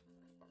that.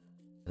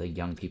 The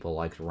young people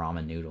like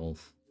ramen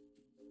noodles.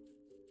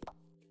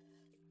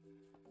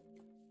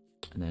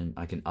 And then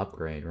I can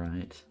upgrade,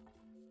 right?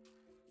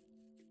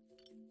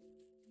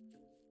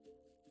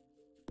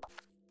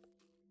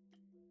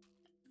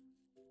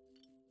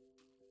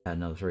 Add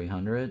another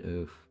 300.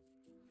 Oof.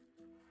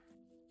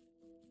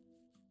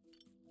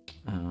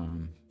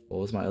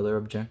 was my other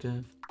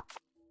objective?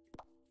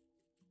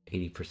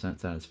 80%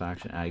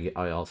 satisfaction.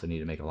 I also need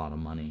to make a lot of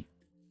money.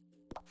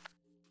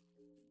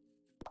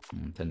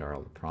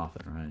 $10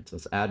 profit, right? So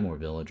let's add more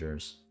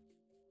villagers.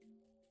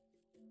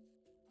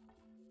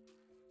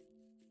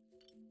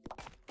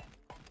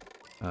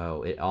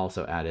 Oh, it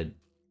also added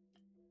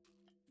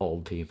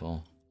old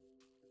people.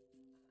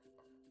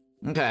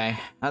 Okay,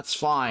 that's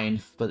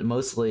fine, but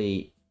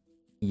mostly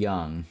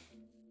young.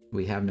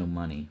 We have no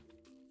money.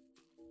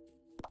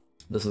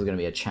 This is going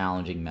to be a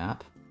challenging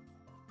map.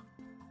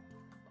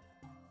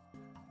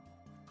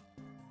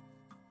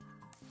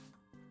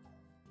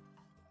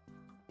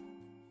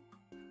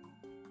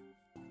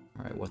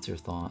 Alright, what's your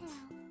thoughts?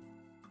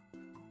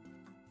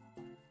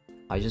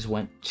 I just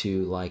went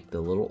to, like, the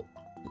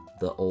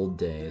old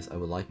days. I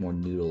would like more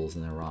noodles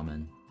in their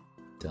ramen.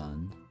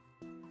 Done.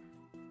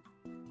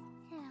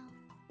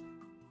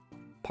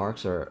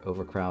 Parks are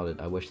overcrowded.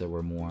 I wish there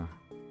were more.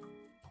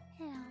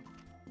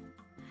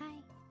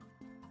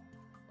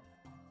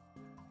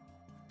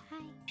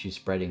 She's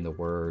spreading the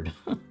word.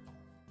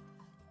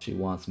 She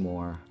wants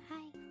more.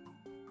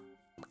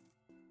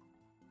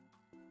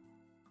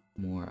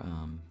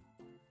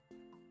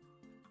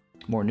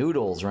 More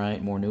noodles,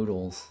 right? More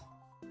noodles.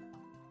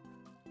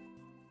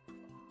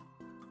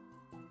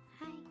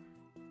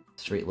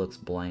 Street looks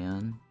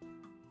bland.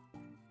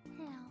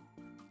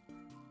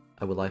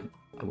 I would like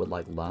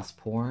less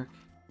pork.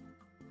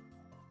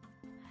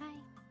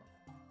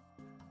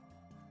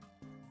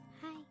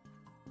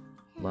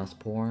 Less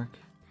pork.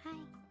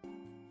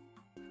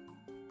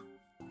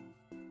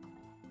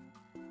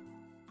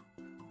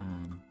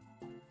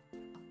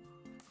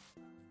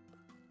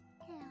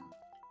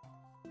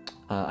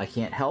 I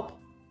can't help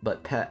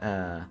but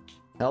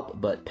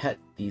pet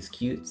these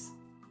cute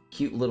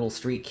little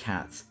street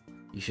cats.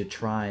 You should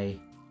try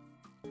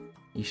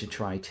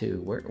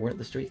too. Where are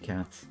the street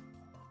cats?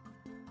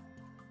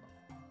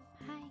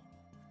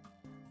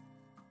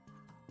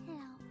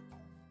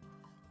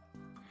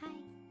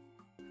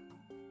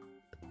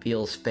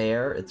 Feels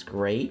fair. It's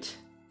great.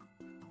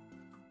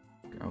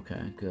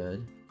 Okay,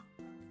 good.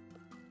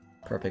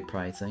 Perfect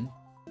pricing.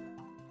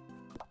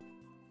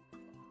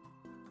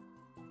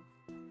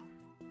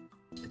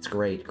 It's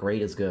great.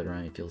 Great is good,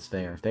 right? Feels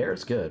fair. Fair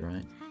is good,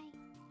 right?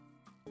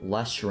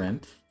 Less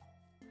shrimp.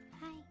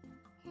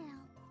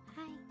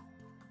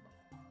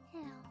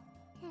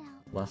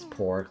 Less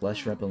pork. Less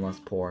shrimp and less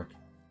pork.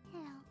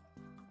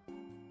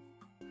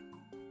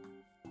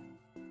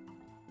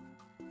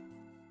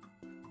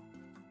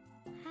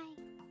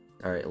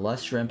 Alright,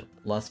 less shrimp,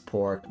 less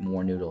pork,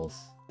 more noodles.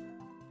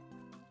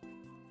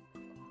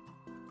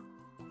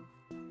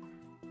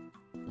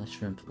 Less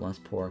shrimp, less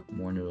pork,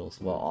 more noodles.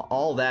 Well,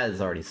 all that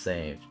is already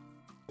saved.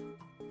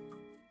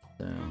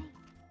 So...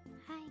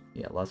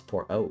 yeah, less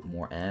pork. Oh,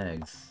 more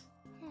eggs.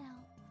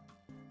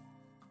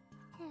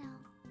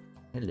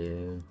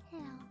 Hello.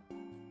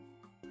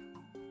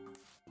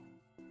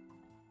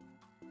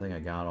 I think I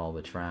got all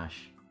the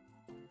trash.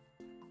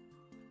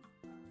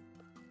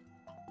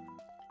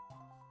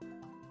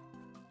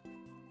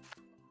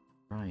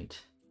 Right.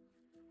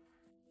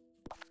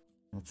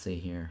 Let's see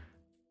here.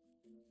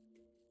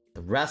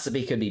 The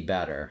recipe could be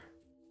better.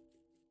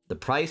 The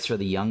price for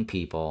the young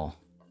people,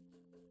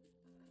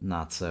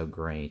 not so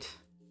great.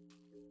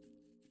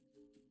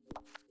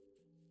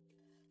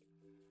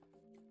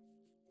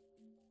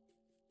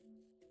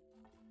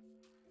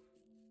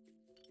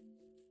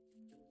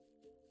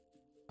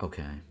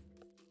 Okay.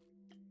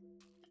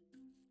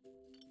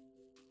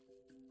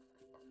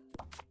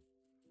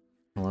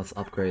 Well, let's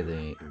upgrade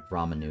the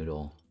ramen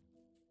noodle.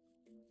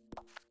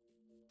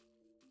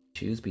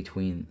 Choose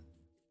between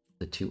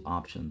the two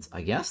options.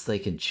 I guess they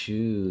can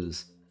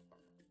choose...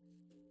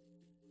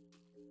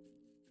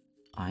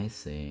 I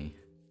see.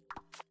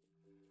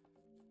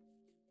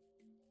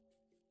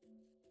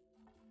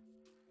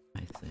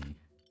 I see.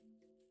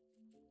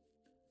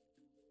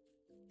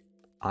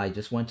 I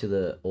just went to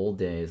the old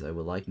days. I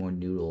would like more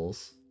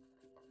noodles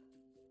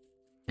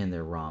in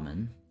their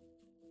ramen.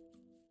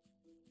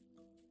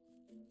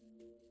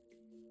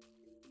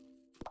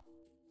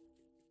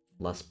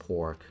 Less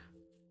pork.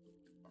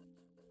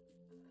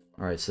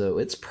 Alright, so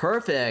it's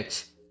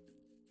perfect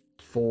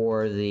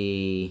for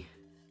the...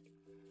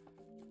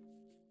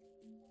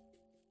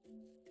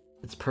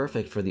 it's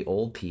perfect for the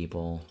old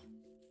people.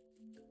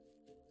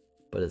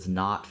 But it's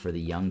not for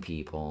the young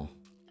people.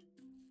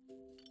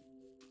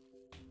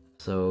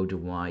 So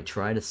do I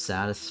try to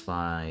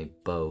satisfy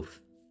both?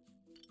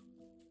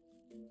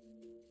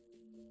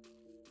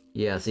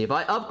 Yeah, see, if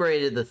I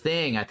upgraded the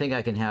thing, I think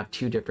I can have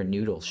two different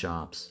noodle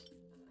shops.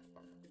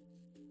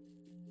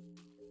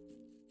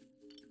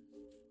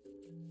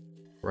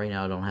 Right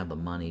now I don't have the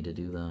money to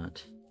do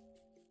that.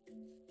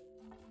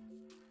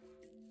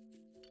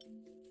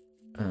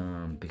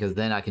 Because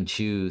then I can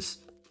choose...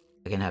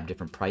 I can have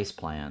different price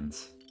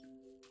plans.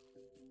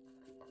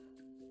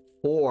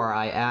 Or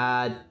I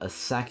add a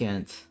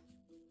second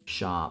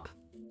shop.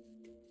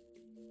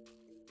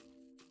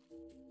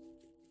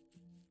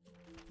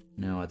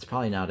 No, it's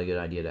probably not a good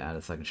idea to add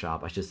a second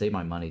shop. I should save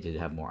my money to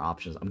have more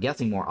options. I'm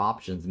guessing more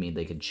options mean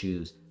they can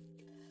choose,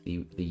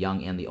 the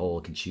young and the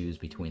old can choose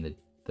between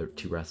the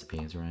two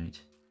recipes,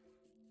 right?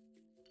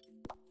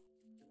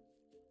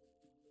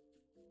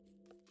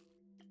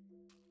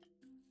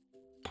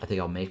 I think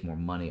I'll make more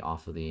money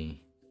off of the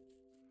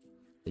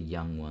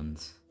young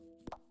ones.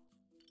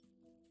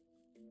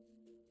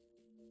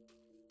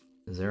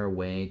 Is there a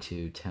way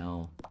to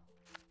tell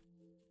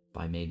if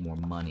I made more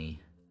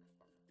money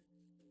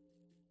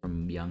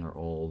from young or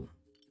old?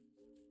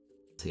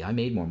 See, I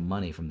made more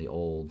money from the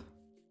old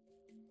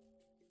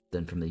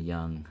than from the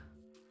young.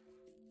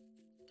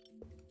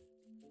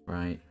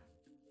 Right?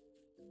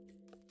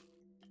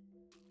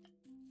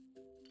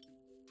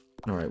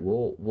 Alright,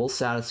 we'll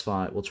try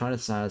to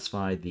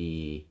satisfy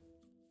the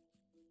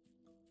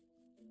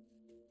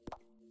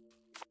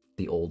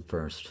old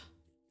first.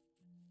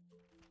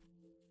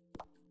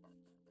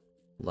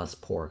 Less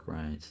pork,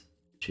 right?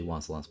 She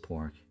wants less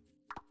pork.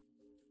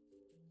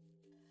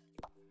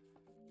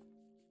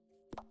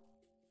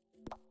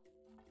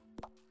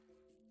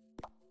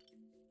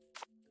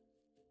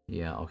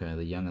 Yeah, okay,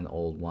 the young and the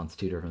old wants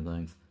two different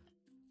things.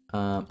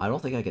 I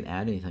don't think I can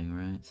add anything,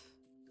 right?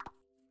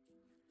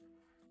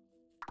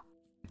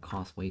 It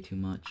costs way too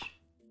much.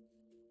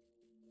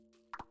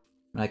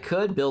 I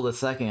could build a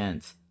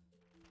second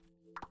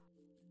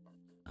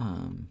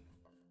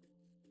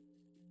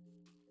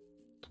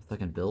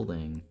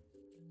building,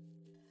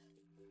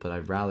 but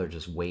I'd rather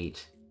just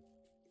wait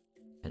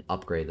and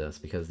upgrade this,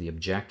 because the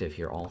objective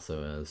here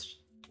also is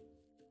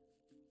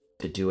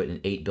to do it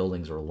in 8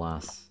 buildings or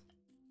less.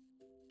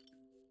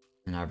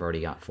 And I've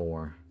already got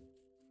 4.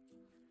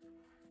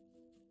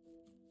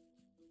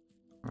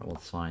 Alright, well,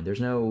 it's fine.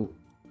 There's no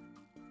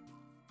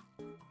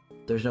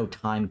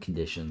time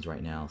conditions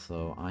right now,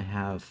 so I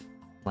have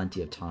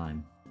plenty of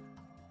time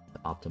to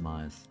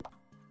optimize.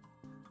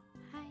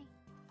 Hi.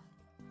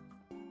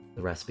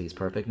 The recipe's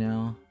perfect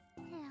now.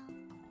 Hello.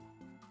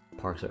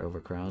 Parks are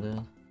overcrowded.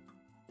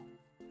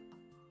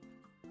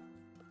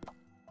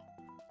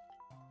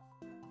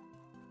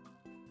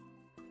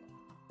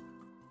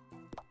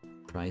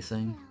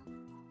 Pricing.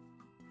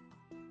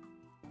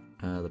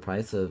 The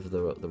price of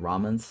the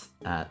ramens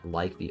at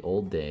like the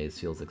old days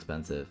feels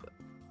expensive.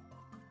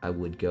 I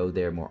would go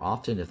there more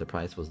often if the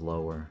price was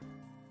lower.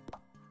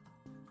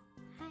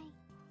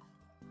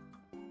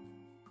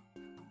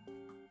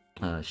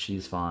 Hi.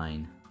 She's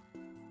fine.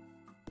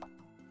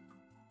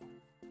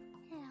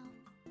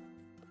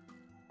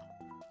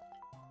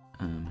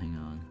 Hello. Hang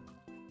on.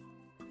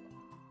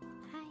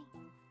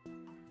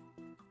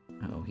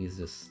 Hi. Oh, he's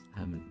just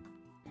having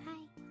Hi.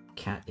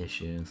 cat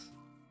issues.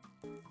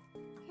 Hello.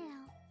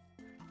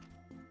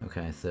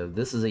 Okay, so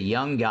this is a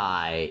young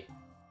guy.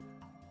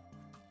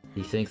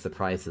 He thinks the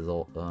price is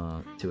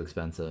too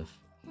expensive.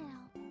 Hello.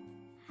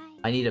 Hi.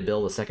 I need to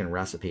build a second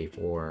recipe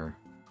for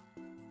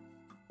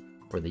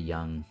the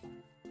young. Hi.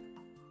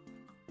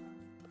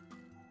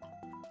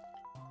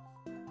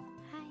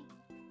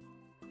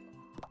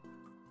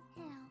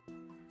 Hello.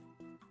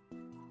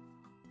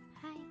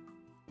 Hi.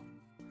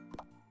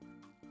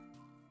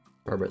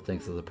 Herbert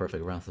thinks it's a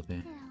perfect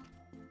recipe. Hello.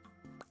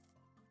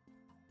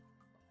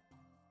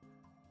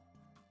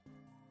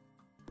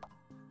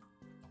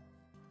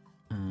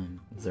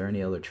 Is there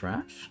any other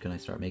trash? Can I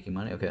start making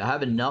money? Okay, I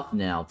have enough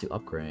now to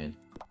upgrade.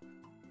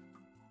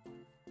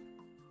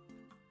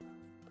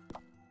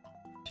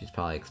 She's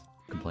probably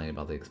complaining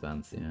about the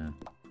expense, yeah.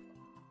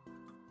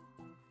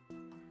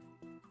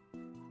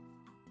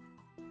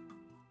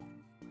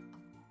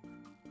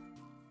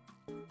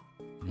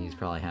 He's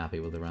probably happy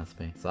with the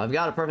recipe. So I've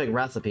got a perfect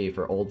recipe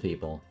for old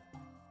people.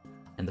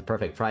 And the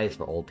perfect price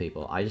for old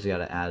people. I just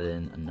gotta add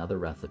in another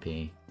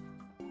recipe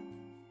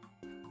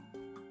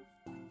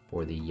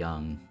for the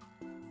young.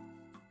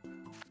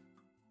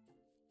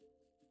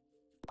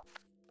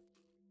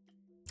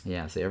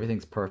 Yeah, see,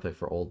 everything's perfect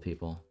for old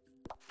people.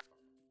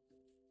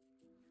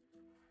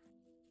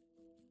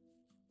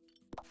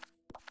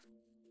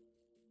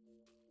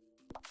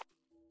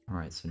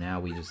 Alright, so now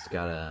we just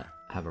gotta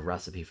have a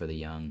recipe for the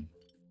young.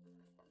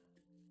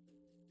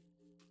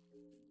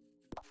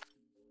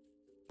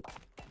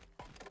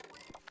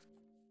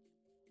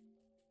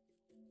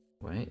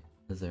 Wait,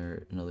 is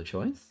there another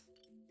choice?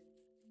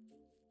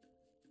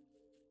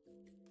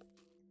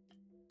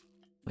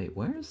 Wait,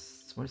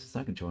 where's the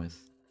second choice?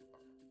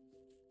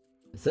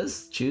 It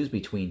says choose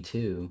between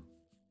 2.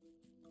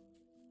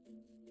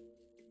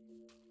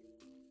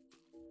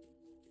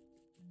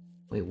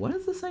 Wait, what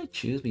does this say?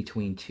 Choose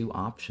between 2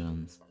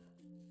 options.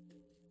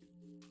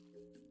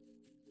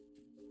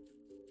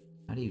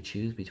 How do you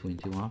choose between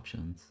 2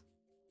 options?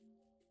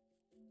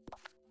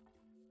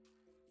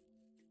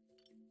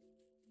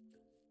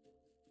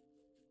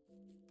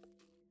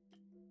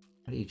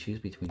 How do you choose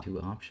between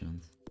 2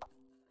 options?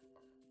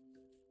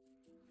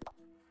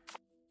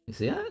 You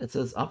see that? It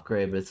says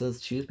upgrade, but it says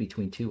choose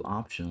between 2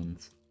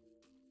 options.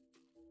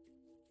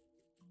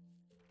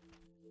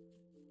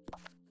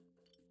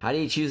 How do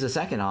you choose the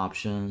second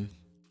option?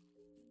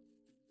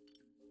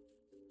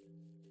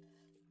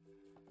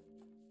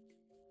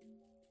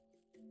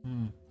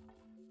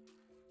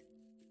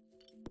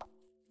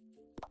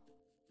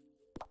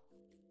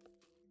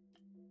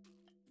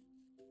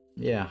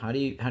 Yeah, how do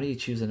you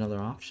choose another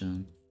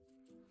option?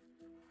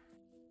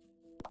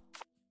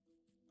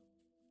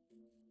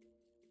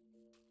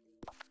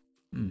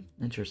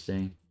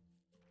 Interesting.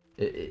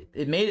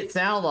 It made it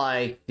sound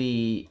like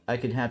I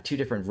could have two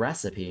different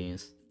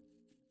recipes.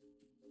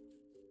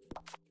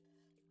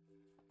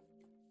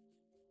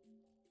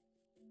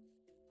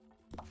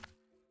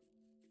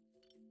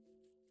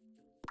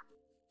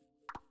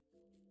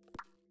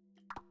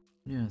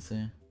 Yeah,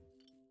 see.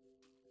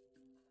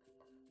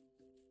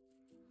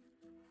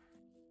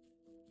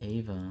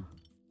 Ava.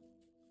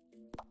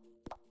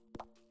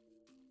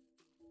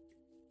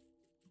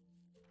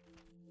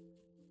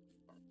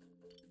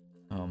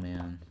 Oh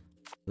man.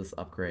 This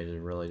upgrade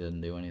really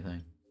didn't do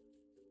anything.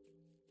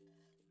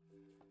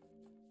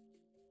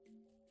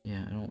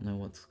 Yeah, I don't know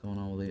what's going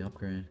on with the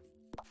upgrade.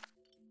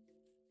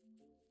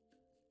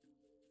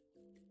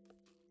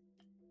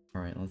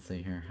 Alright, let's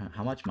see here.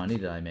 How much money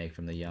did I make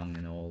from the young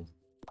and old?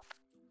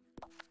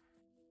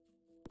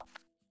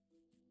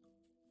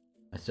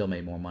 I still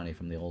made more money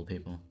from the old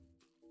people.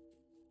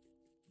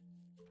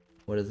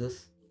 What is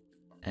this?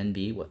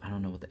 NB? What? I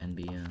don't know what the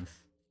NB is.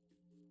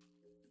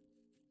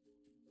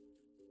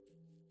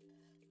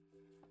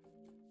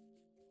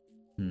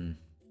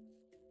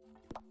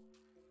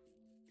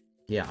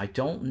 Yeah, I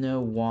don't know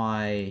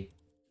why.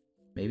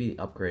 Maybe the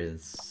upgrade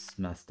is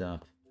messed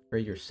up.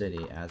 Upgrade your city,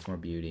 adds more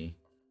beauty.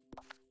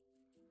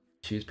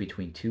 Choose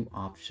between two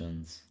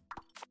options.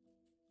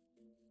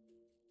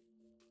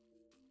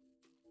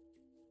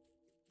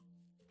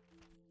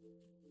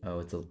 Oh,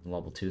 it's a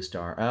level 2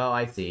 star. Oh,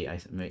 I see.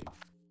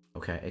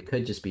 Okay, it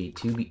could just be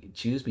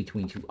choose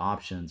between two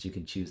options. You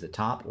can choose the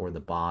top or the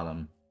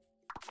bottom.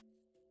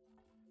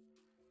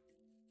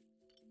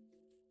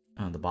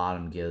 Oh, the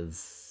bottom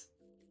gives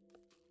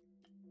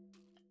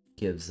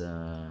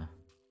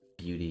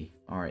beauty.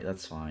 All right,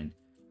 that's fine.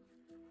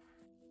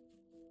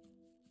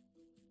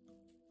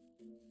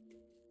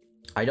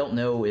 I don't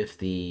know if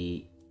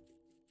the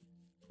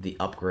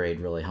upgrade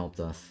really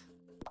helped us.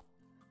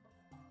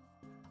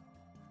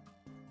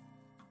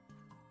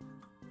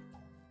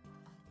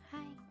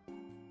 Hi.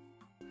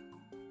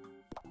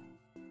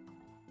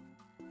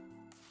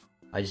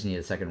 I just need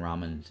a second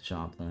ramen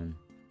shop then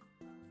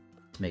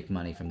to make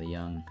money from the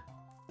young.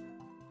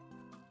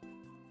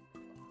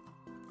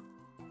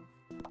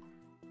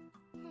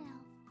 Help.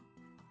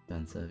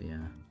 Expensive, yeah.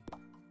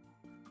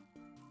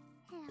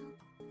 Help.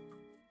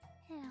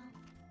 Help.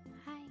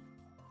 Hi.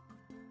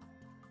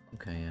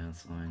 Okay, yeah,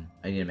 that's fine.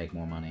 I need to make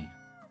more money.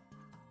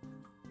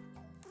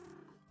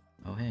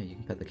 Oh hey, you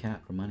can pet the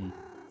cat for money.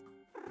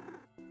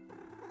 Oh,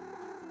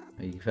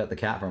 you can pet the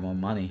cat for more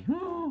money.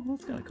 Oh,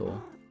 that's kind of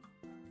cool.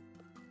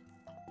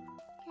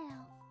 Help.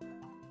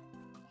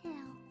 Help.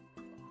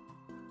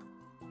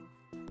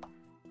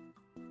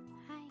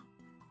 Hi.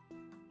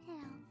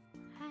 Help.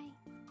 Hi.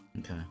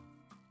 Okay.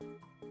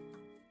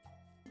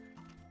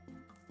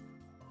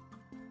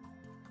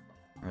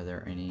 Are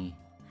there any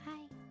Hi.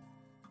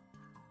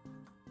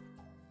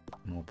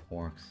 more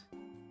porks?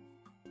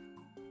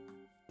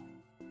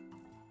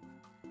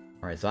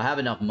 Alright, so I have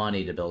enough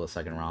money to build a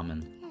second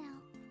ramen Help.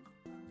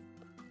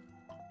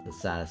 to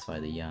satisfy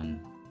the young.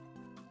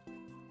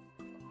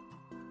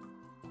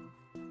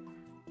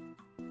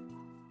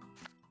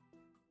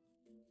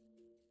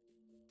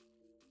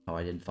 Oh,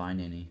 I didn't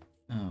find any.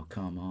 Oh,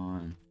 come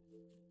on.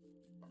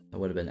 That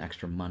would have been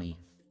extra money.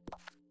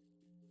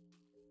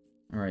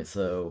 Alright,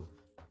 so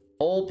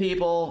old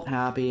people,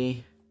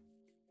 happy.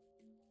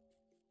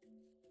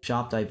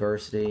 Shop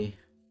diversity.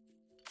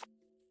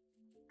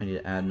 I need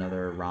to add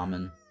another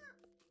ramen.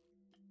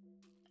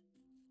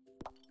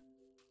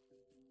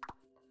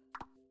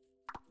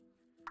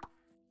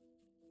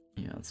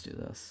 Yeah, let's do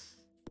this.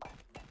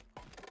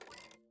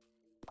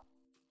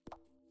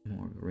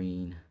 More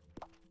green.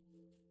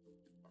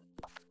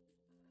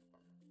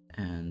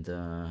 And,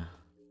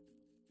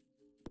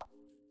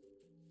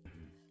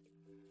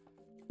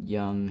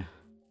 young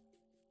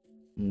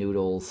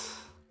noodles.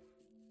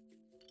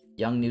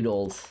 Young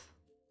noodles.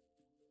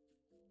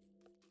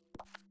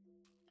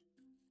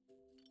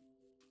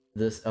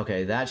 This,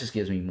 okay, that just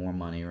gives me more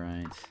money,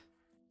 right?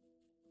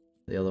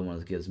 The other one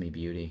gives me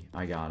beauty.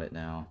 I got it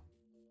now.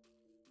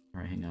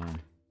 Alright, hang on.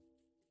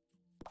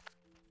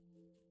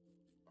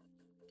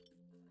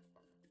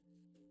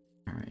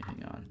 Alright,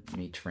 hang on. Let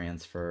me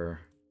transfer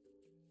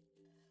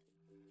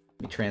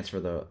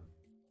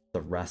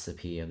the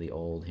recipe of the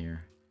old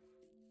here.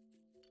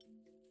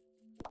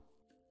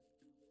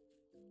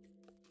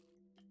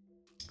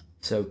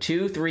 So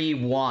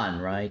 231,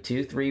 right?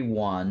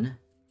 231.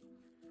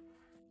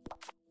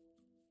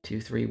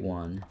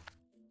 231.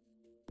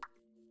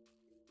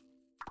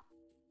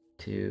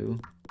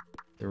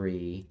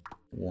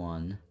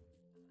 231.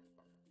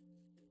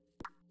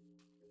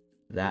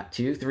 That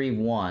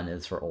 231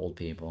 is for old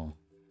people.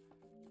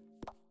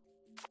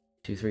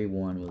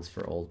 231 was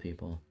for old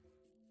people.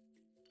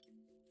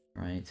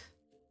 Right?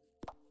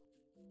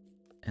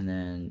 And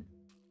then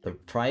the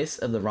price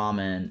of the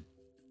ramen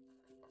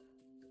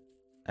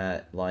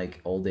at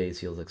like old days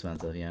feels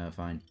expensive. Yeah,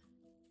 fine.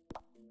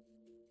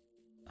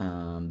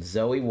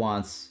 Zoe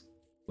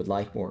would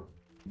like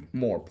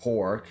more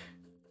pork.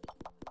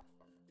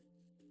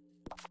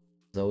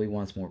 Zoe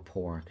wants more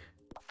pork.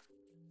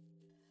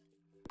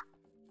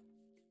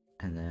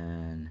 And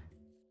then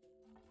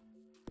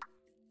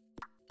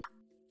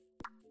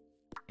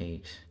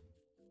 8.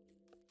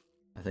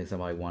 I think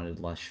somebody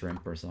wanted less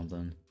shrimp or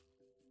something.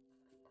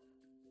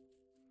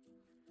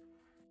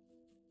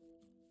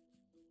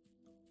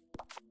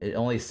 It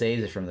only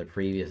saves it from the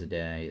previous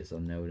day, so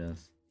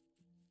notice.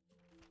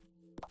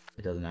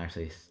 It doesn't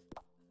actually...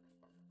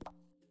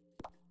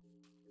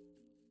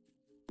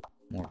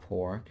 More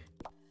pork.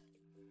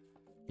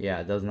 Yeah,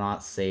 it does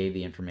not save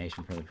the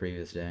information from the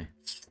previous day.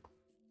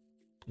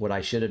 What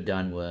I should have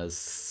done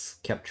was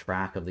kept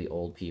track of the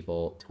old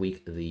people,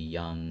 tweak the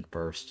young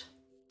first.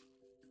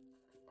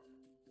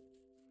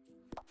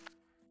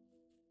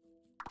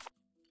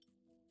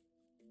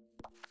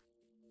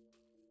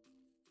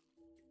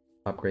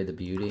 Upgrade the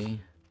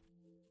beauty.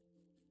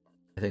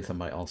 I think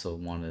somebody also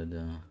wanted...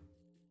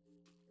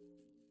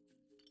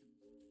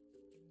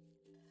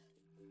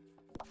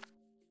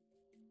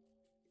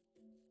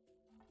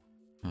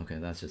 Okay,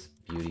 that's just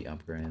beauty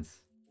upgrades.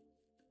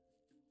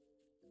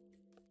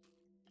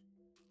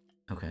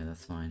 Okay,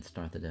 that's fine.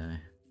 Start the day.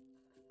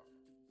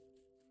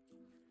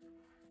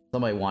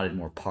 Somebody wanted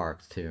more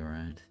parks too,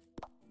 right?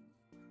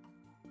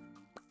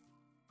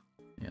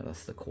 Yeah,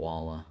 that's the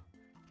koala.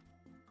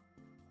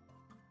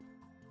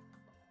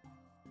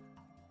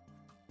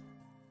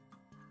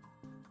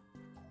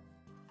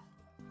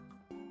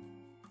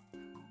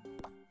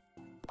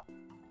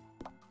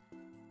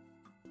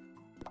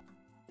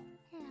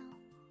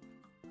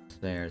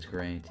 There's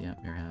great. Yep,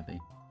 you're happy.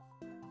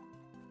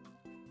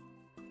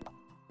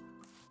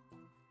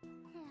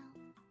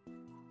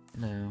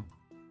 Hello.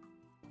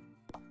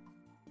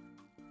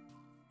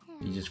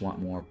 You just want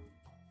more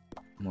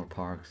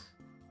parks.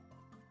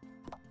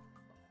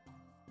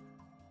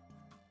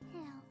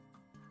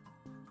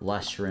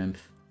 Less shrimp.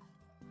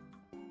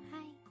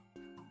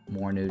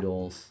 More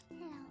noodles.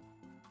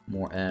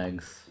 More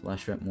eggs. Less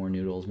shrimp, more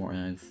noodles, more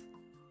eggs.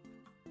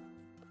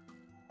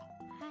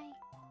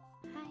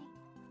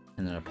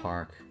 And then a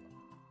park.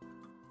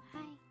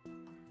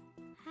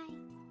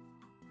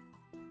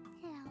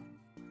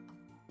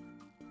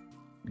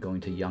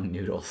 Going to Young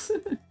Noodles.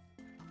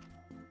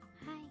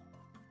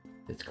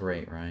 It's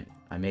great, right?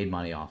 I made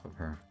money off of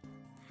her.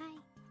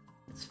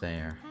 It's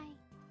fair.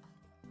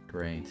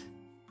 Great.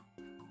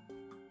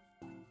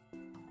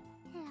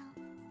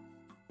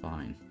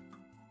 Fine.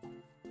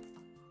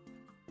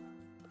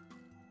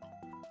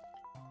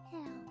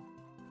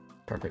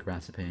 Perfect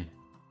recipe.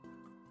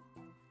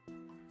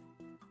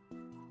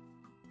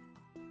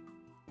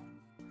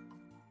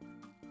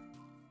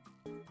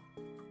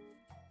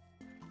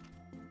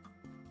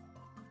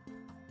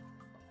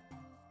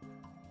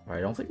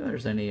 Alright, I don't think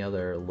there's any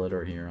other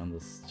litter here on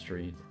this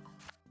street.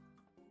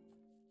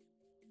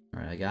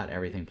 Alright, I got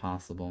everything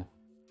possible.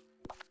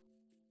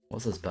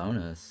 What's this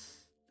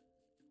bonus?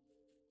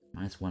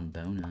 -1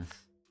 bonus.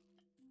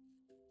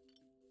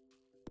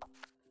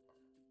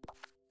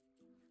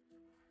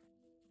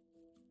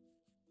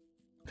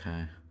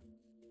 Okay.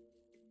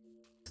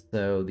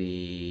 So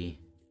the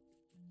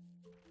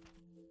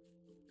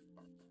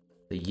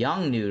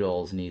young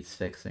noodles needs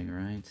fixing,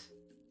 right?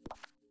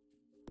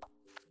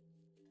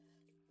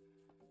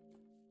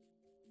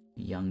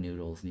 Young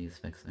noodles needs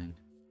fixing.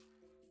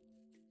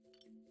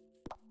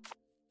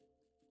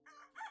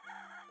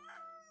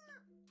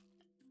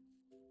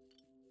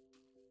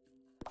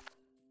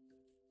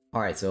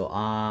 Alright, so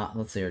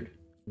let's see,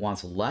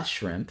 wants less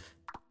shrimp,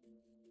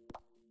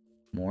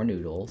 more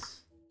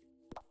noodles,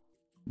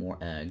 more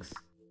eggs,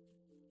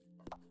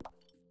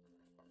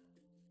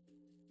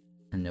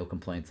 and no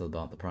complaints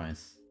about the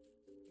price.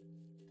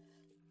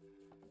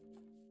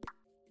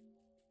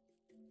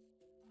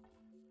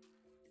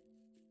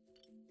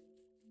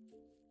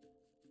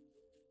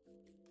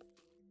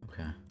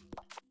 Okay.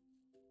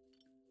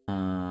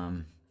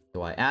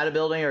 Do I add a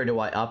building or do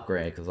I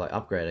upgrade? Because if I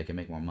upgrade, I can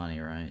make more money,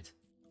 right?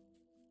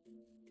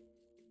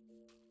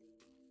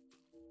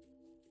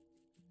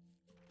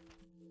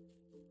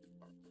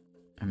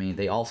 I mean,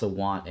 they also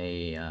want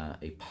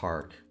a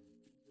park.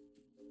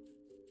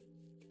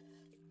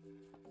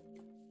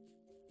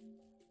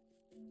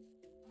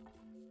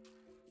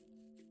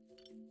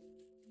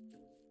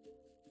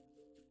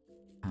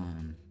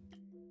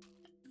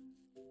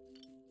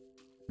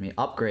 I mean,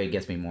 upgrade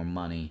gets me more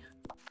money.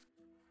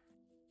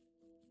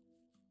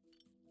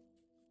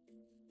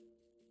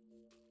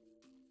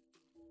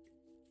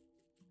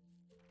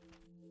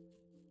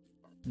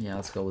 Yeah,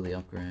 let's go with the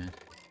upgrade.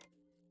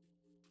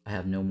 I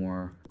have no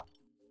more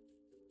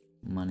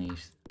money.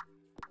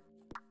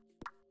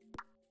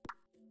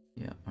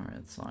 Yeah, alright,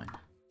 that's fine.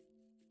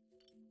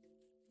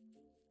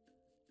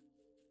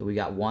 So we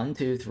got 1,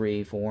 2,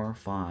 3, 4,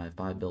 5.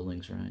 5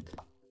 buildings, right?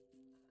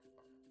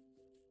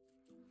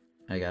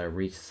 I gotta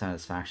reach the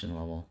satisfaction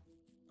level.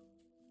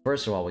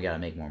 First of all, we gotta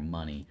make more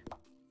money.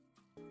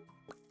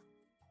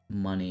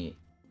 Money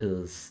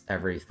is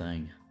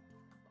everything.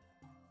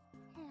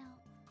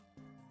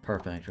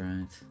 Perfect,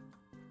 right?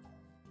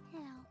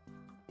 Hello.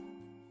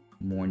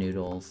 More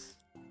noodles.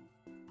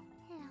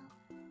 Hello.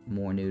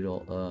 More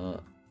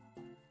noodle,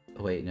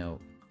 wait, no.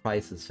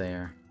 Price is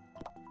fair.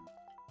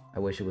 I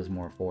wish it was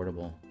more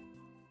affordable.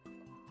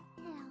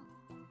 Hello.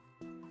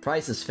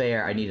 Price is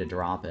fair, I need to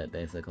drop it,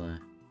 basically.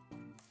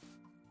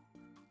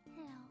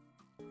 Hello.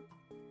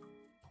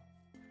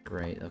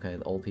 Great, okay,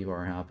 the old people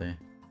are happy.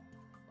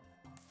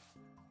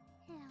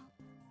 Hello.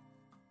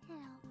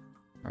 Hello.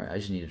 Alright, I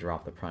just need to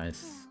drop the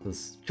price.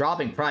 Because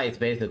dropping price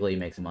basically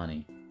makes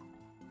money.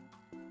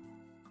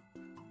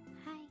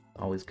 Hi.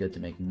 Always good to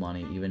make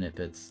money, even if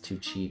it's too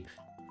cheap.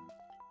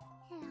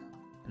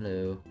 Hello.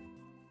 Hello.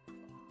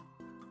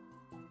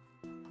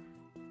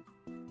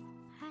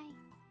 Hi.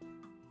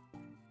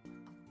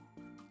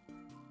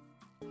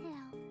 Hello.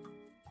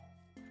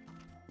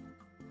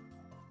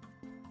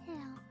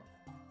 Hello.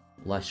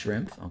 Less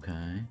shrimp,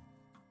 okay.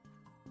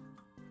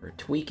 We're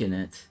tweaking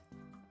it.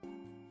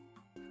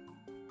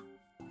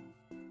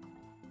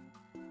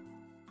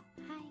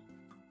 Hi.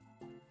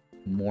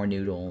 More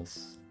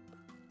noodles.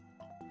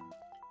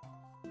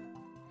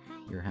 Hi.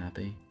 You're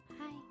happy.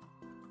 Hi.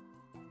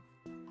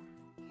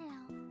 Hello.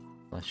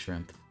 Less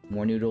shrimp.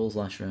 More noodles,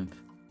 less shrimp.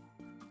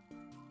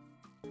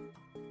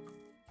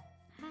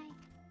 Hi.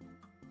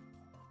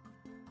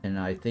 And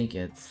I think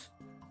it's...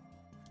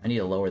 I need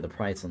to lower the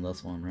price on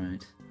this one,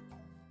 right?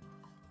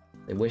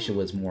 They wish it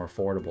was more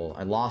affordable.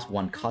 I lost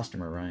one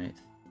customer, right?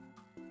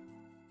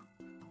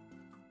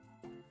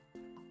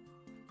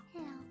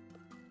 Hello.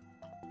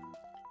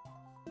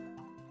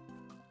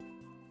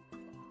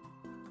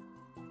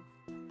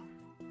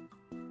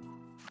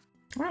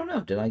 I don't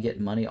know. Did I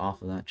get money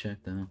off of that check,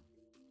 though?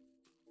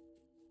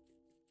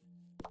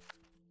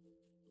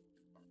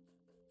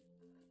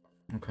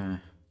 Okay.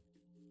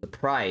 The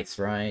price,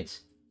 right?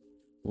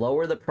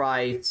 Lower the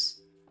price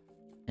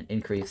and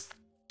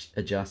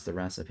adjust the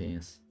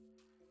recipes.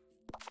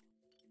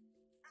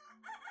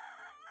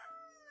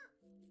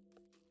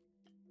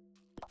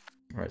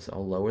 Alright, so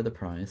I'll lower the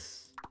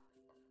price.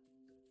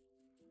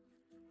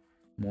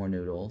 More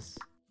noodles.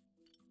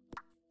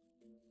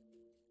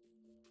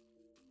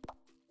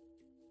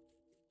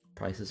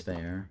 Price is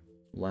fair.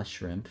 Less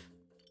shrimp.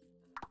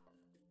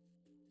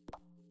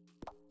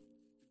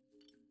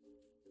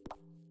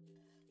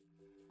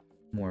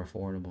 More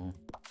affordable.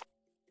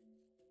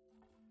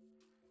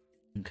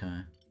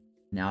 Okay.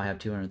 Now I have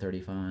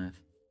 235.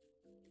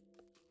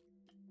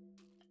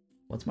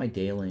 What's my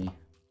daily?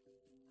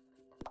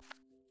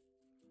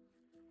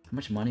 How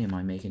much money am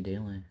I making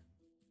daily?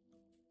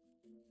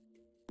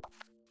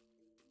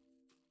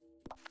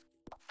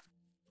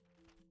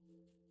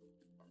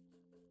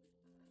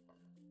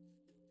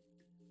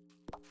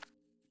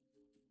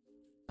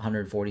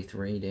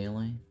 $143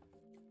 daily.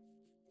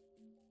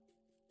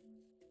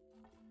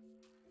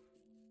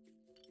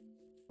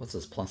 What's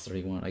this plus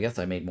 31? I guess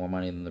I made more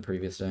money than the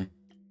previous day.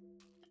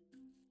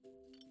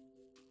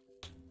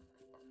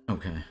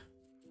 Okay.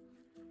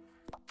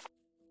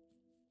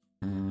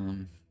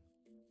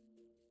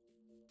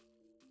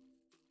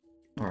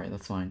 Alright,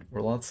 that's fine.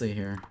 Well, let's see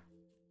here.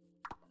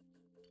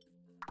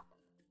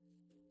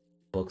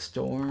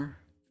 Bookstore.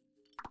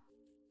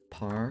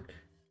 Park.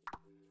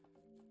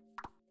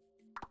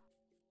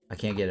 I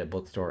can't get a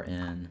bookstore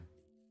in.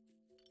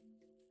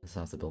 Just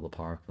have to build a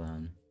park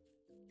then.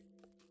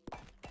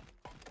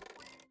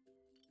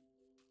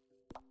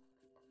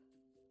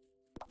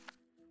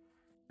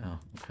 Oh,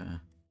 okay.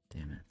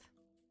 Damn it.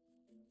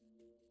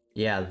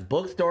 Yeah, the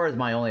bookstore is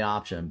my only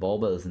option.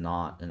 Bulba is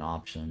not an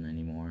option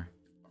anymore.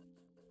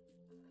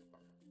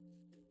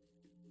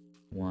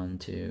 1,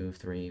 2,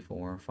 3,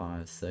 4,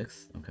 5,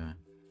 6. Okay.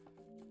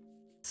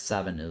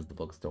 7 is the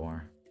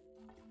bookstore.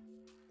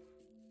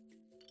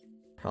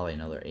 Probably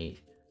another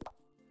 8.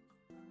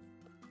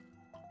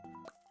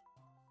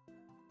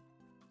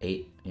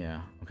 8?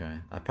 Yeah, okay.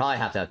 I probably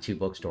have to have 2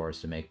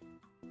 bookstores to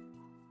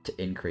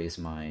increase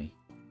my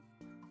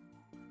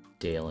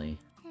daily.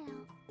 Hello.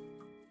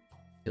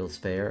 Feels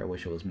fair. I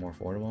wish it was more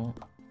affordable.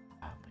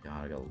 Oh my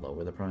god, I gotta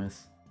lower the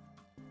price.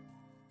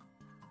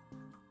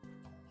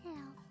 Hello.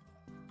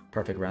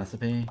 Perfect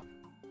recipe.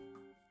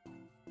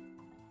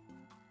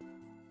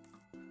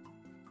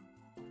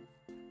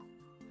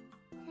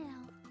 Hello.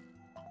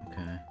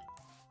 Okay.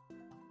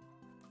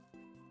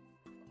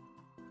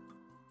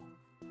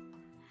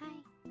 Hi.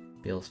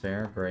 Feels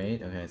fair.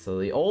 Great. Okay, so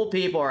the old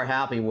people are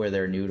happy with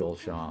their noodle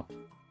shop.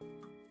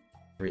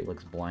 Street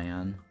looks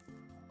bland.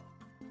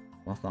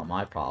 Well, that's not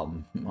my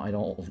problem.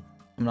 I'm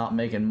not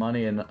making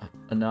money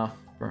enough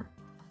to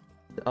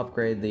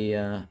upgrade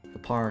the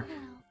park. Hello.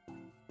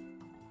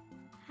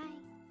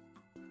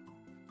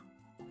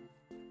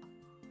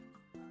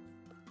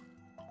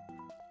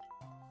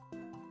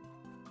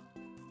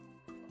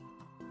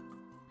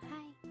 Hi.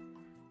 Hi.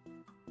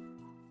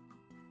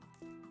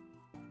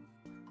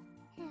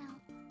 Hello.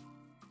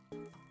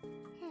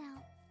 Hello.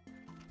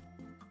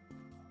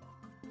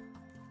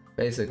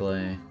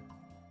 Basically,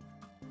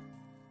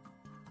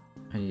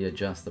 I need to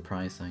adjust the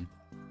pricing.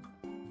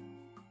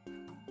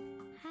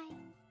 Hi.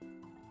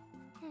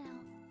 Hello.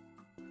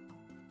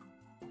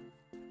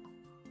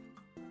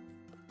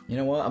 You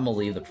know what? I'm gonna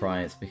leave the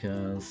price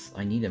because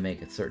I need to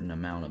make a certain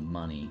amount of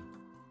money.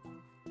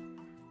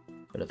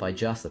 But if I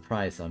adjust the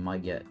price, I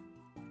might get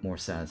more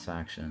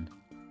satisfaction.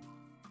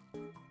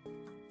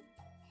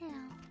 Hello.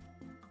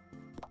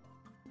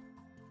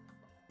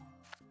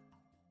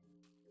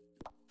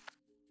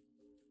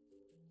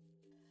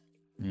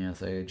 Yeah,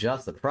 so I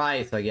adjust the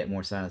price, I get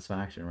more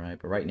satisfaction, right?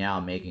 But right now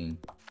I'm making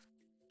a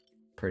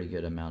pretty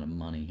good amount of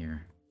money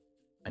here.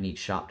 I need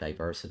shop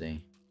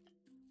diversity.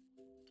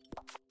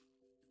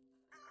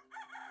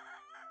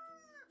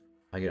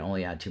 I can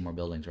only add 2 more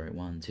buildings, right?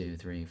 1, 2,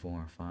 3,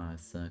 4, 5,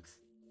 6.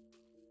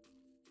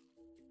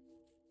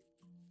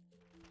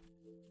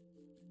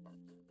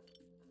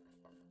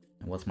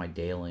 And what's my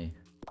daily?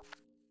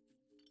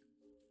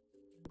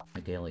 My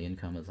daily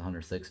income is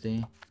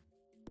 160.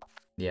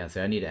 Yeah,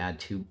 so I need to add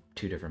two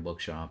different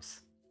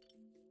bookshops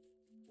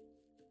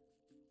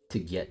to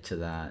get to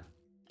that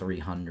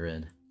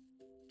 300.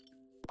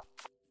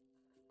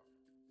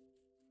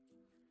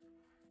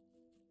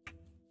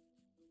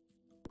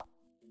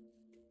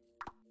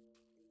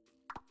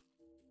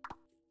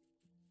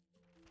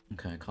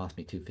 Okay, it cost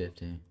me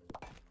 250.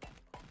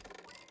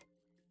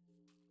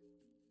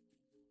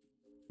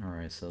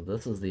 Alright, so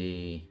this is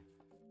the...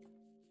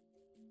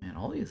 Man,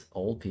 all these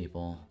old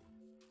people.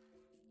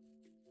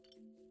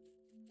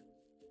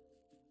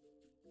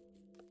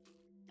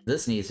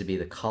 This needs to be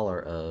the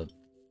color of...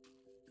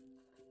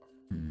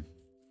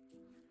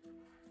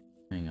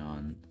 Hang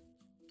on.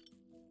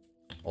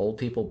 Old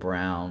people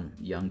brown,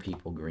 young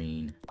people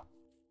green.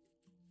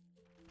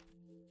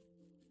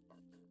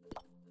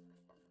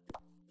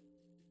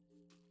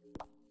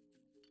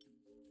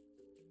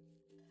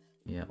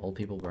 Yeah, old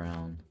people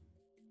brown.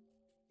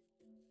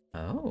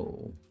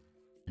 Oh,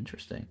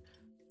 interesting.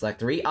 Select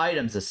 3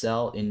 items to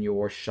sell in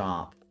your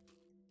shop.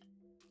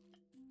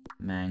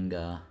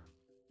 Manga.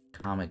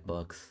 Comic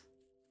books.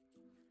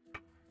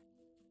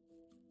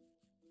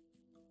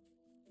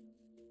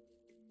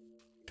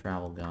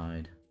 Travel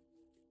guide.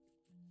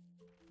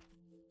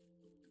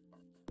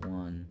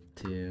 1,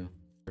 2,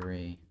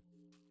 3.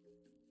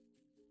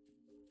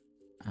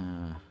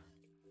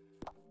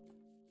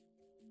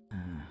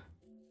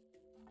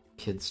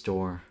 Kid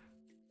store.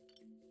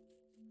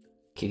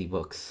 Kitty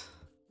books.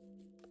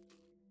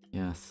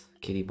 Yes,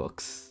 kitty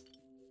books.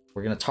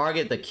 We're gonna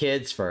target the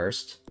kids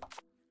first.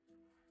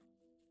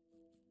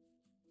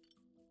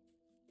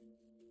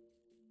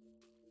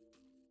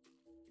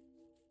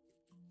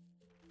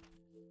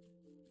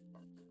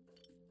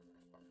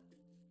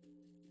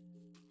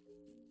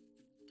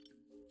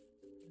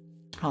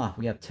 Huh,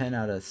 we have 10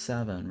 out of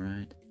 7,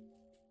 right?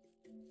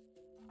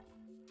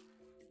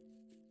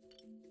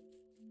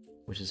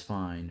 Which is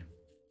fine.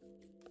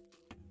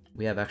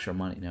 We have extra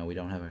money. No, we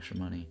don't have extra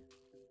money.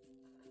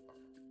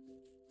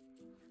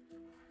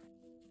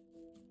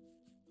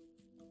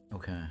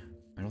 Okay.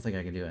 I don't think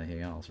I can do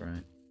anything else,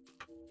 right?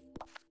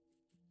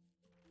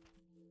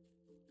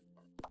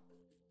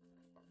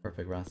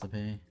 Perfect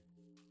recipe.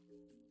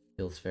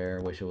 Feels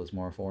fair. Wish it was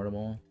more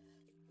affordable.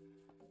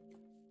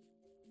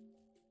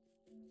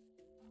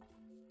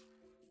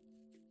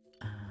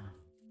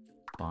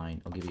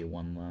 Fine. I'll give you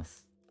 1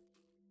 less.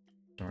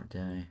 Start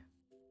day.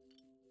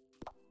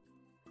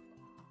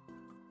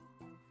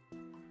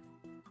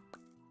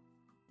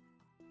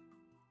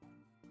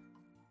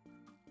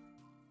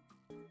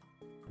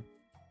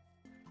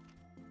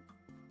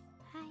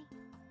 Hi.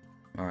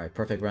 Alright,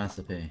 perfect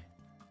recipe.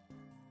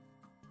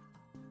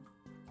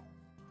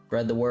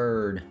 Spread the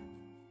word.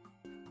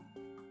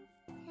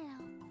 Hello.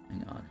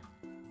 Hang on.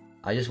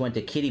 I just went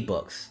to kitty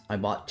books. I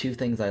bought 2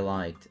 things I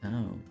liked.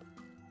 Oh.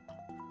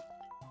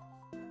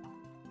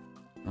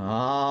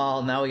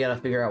 Oh, now we gotta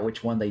figure out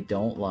which one they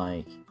don't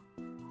like.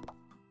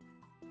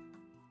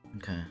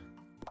 Okay.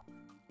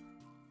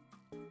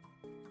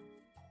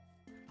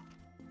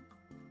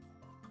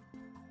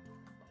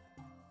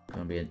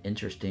 Gonna be an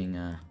interesting,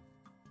 Hello.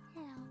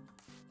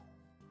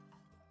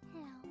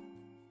 Hello.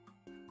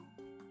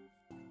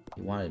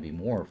 You want it to be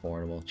more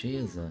affordable.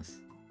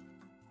 Jesus.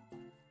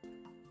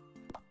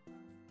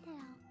 Hello.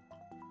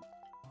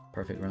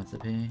 Perfect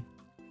recipe.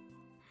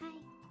 Hi.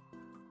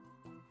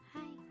 Hi.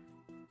 Hi.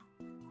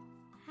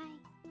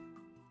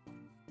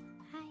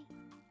 Hi.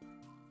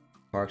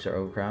 Parks are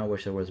overcrowded.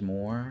 Wish there was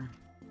more.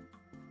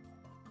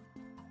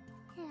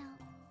 Hello.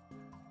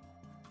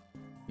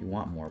 You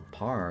want more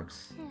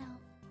parks. Hello.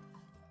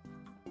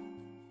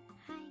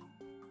 Hi.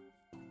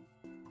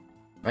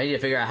 I need to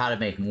figure out how to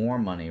make more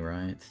money,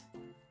 right?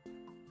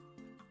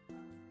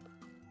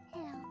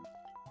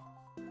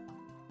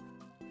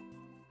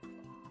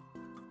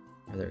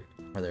 Hello.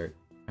 Are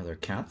there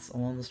cats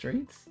along the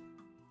streets?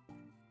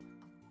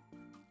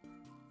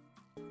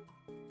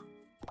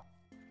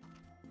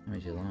 How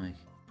would you like?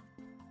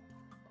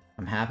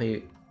 I'm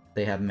happy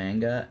they have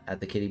manga at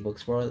the kitty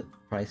bookstore.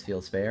 Price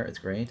feels fair. It's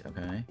great.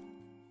 Okay.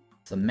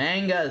 So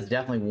manga is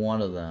definitely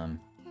one of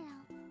them. Hello.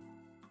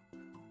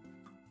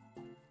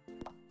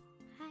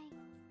 Hi.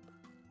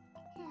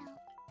 Hello.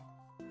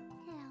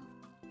 Hello.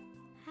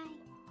 Hi.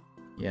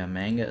 Yeah,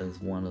 manga is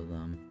one of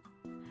them.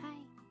 Hi.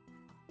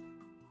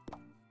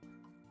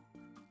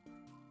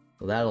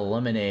 Well, that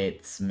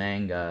eliminates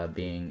manga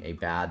being a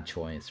bad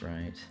choice,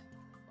 right?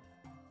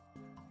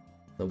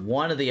 The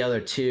one of the other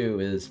two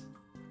is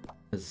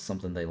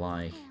something they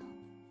like.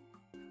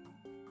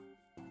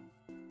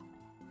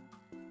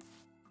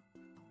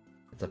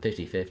 It's a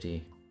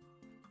 50-50.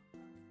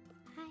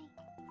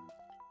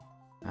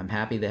 I'm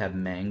happy they have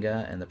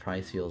manga and the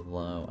price feels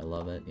low. I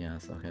love it.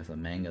 Yes, okay, so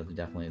manga is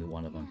definitely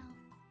one of them.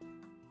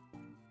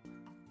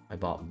 I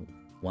bought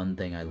one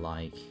thing I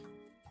like.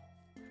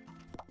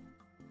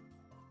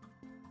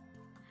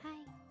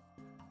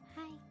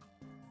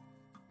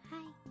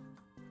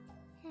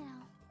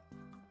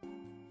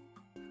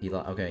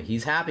 Okay,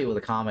 he's happy with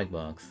the comic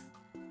books.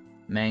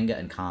 Manga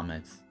and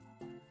comics.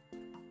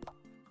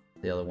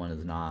 The other one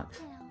is not.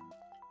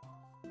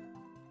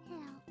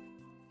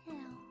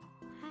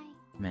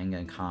 Manga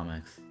and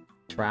comics.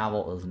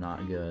 Travel is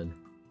not good.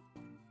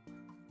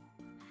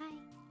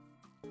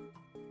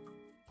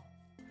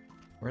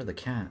 Where are the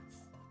cats?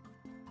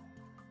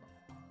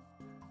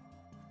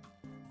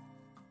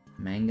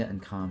 Manga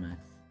and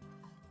comics.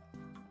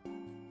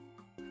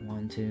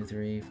 1, 2,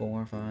 3,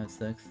 4, 5,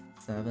 6,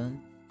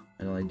 7.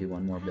 I'd only do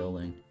one more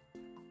building.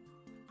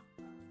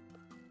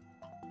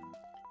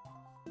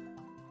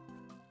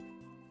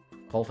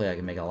 Hopefully I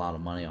can make a lot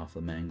of money off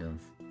the mangas.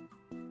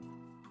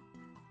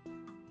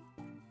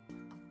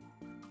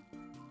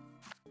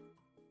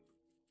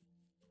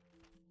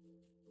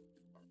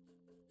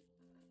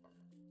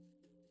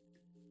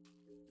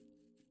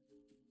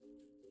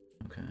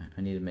 Okay,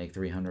 I need to make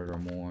 300 or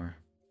more.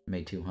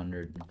 Make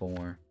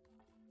 204.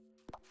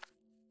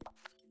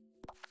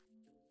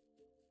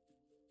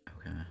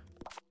 Okay.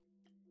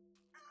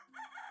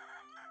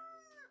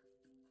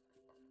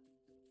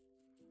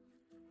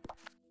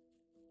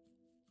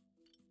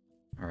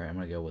 Alright, I'm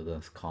gonna go with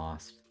this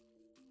cost.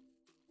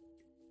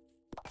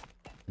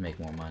 To make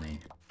more money.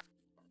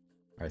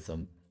 Alright,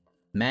 so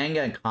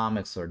manga and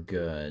comics are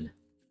good.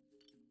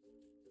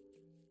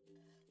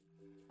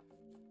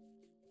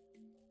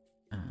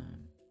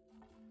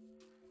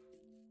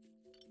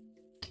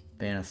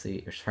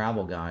 Fantasy or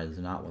travel guide is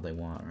not what they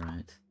want,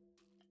 right?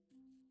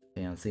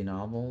 Fantasy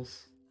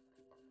novels?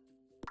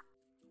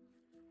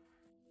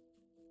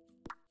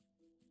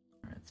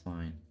 Alright, it's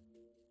fine.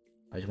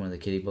 I just wanted the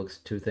kitty books,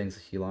 2 things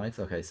he likes.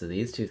 Okay, so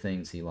these 2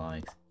 things he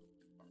likes.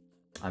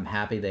 I'm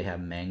happy they have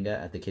manga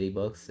at the kitty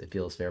books. It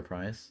feels fair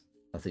price.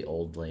 That's the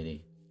old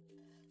lady.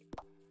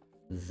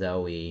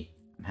 Zoe.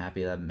 I'm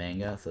happy they have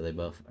manga, so they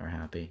both are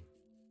happy.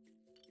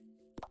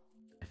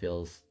 It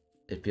feels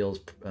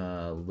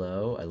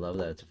low. I love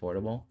that it's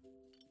affordable.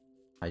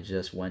 I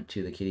just went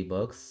to the kitty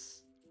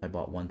books. I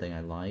bought one thing I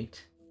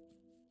liked.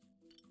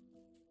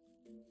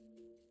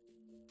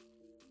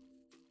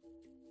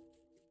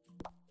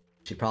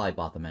 She probably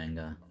bought the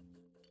manga.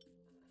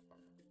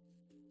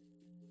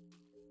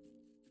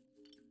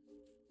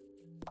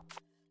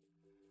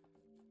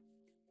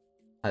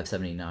 I have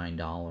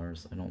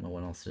 $79. I don't know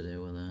what else to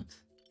do with it.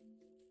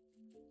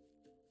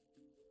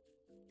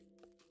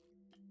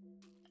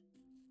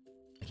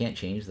 I can't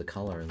change the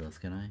color of this,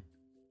 can I?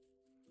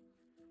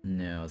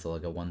 No, it's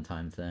like a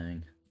one-time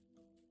thing.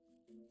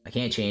 I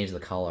can't change the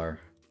color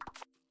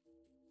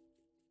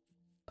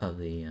of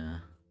the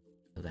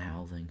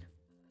housing.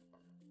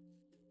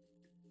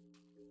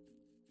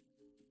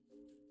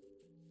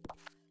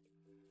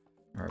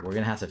 Alright, we're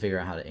gonna have to figure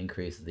out how to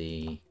increase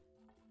the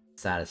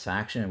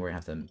satisfaction, and we're gonna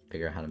have to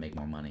figure out how to make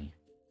more money.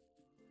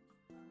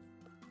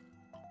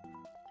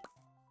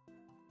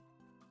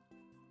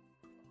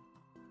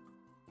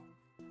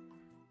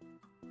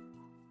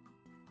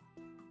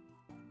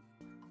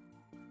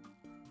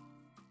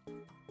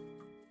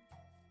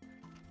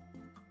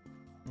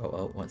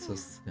 Oh, what's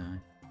this guy?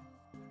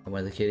 I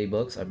went to the kitty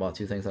books. I bought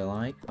 2 things I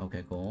like.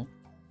 Okay, cool.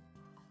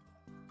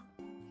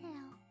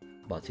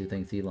 Bought 2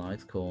 things he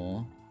likes.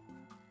 Cool.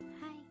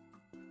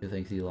 2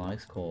 things he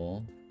likes.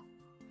 Cool.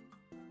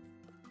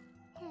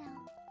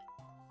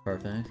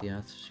 Perfect.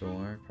 Yes,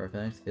 sure.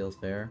 Perfect. Feels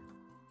fair.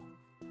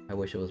 I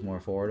wish it was more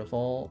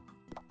affordable.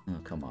 Oh,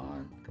 come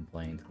on.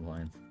 Complaints.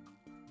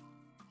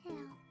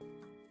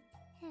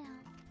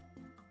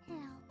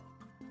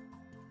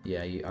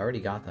 Yeah, you already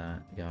got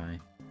that guy.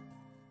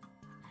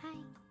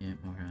 Yeah,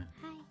 okay.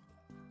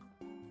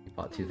 You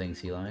bought 2 things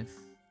he likes.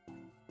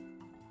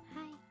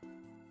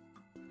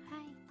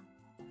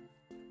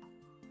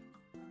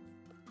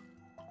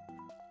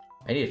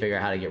 I need to figure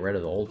out how to get rid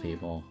of the old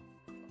people.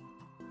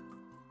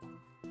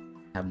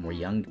 Have more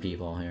young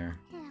people here.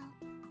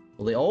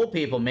 Well, the old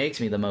people makes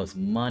me the most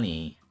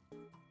money.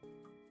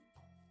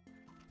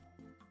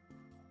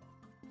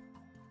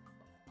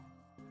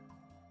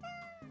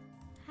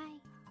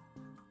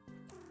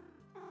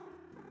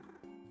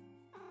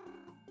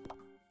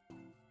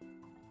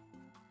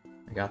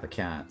 I got the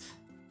cat.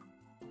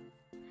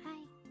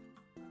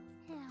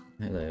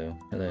 Hello.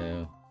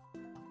 Hello.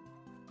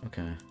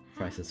 Okay.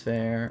 Price is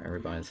fair.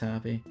 Everybody's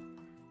happy.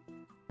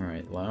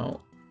 Alright,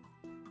 well.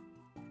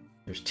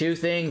 There's 2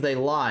 things they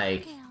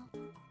like.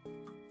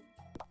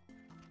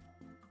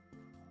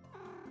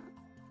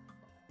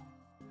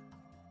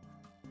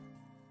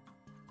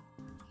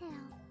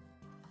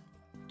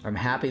 I'm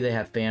happy they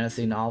have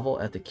fantasy novel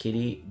at the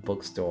kitty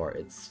bookstore.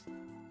 Its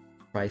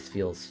price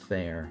feels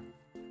fair.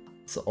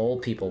 So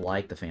old people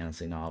like the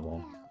fantasy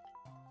novel.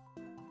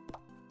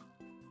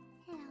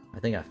 I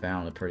think I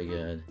found it pretty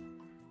good.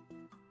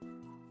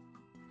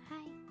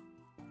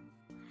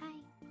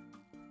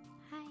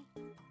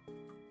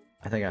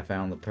 I think I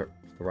found the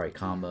right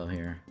combo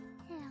here.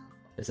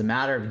 It's a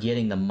matter of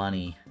getting the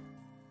money.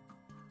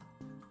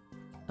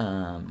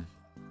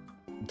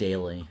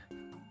 Daily.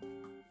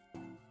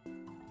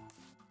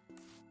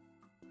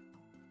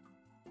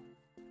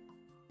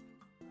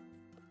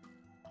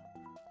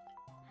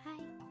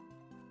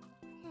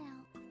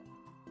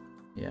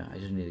 Yeah, I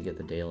just need to get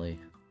the daily.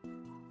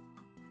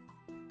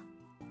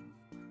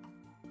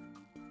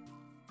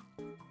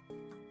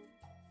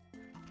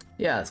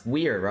 Yeah, it's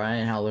weird,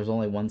 right? How there's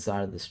only one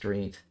side of the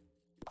street.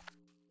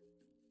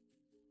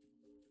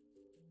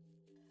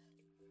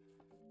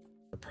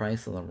 The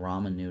price of the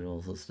ramen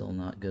noodles is still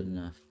not good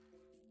enough.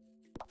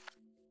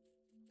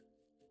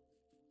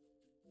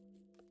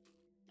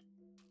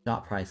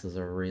 Shop prices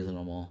are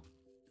reasonable.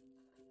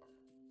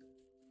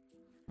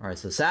 Alright,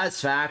 so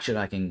satisfaction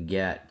I can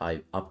get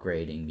by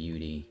upgrading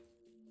beauty.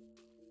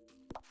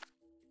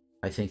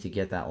 I think to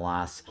get that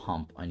last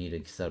hump, I need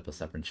to set up a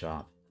separate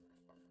shop.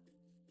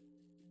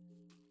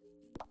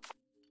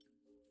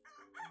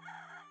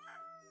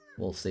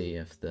 We'll see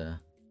if the...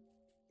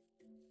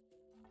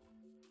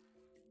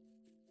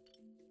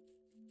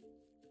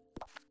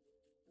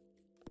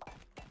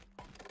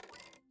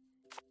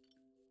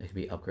 It can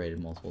be upgraded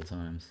multiple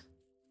times.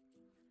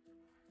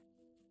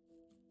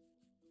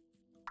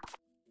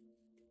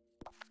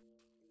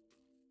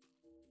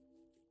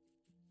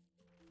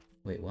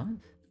 Wait, what?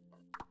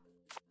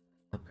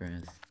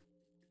 Upgrades.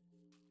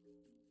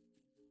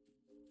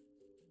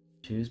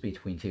 Choose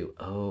between two.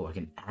 Oh, I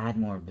can add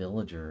more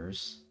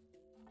villagers.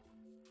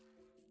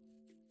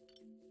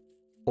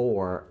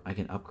 Or I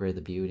can upgrade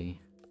the beauty.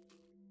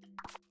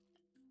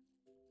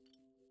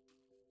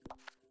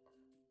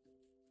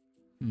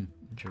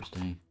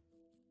 Interesting.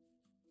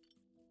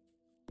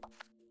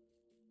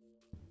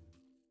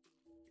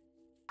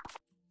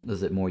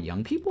 Is it more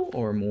young people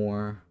or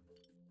more...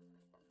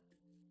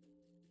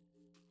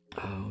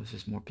 Oh, it's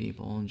just more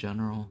people in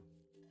general.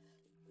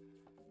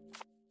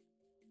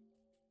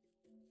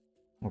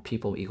 More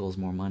people equals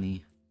more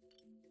money.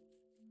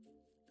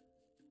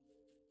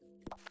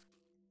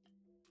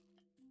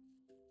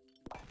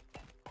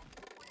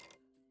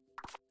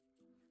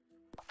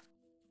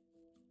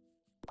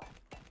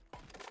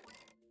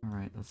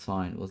 Alright, that's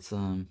fine. Let's,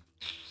 Alright,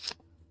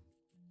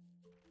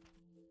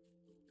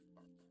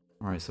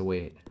 so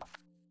wait.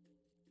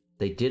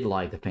 They did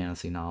like the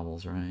fantasy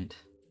novels, right?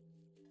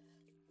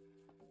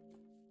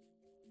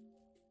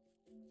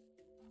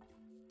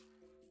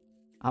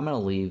 I'm gonna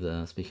leave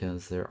this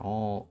because they're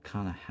all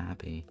kind of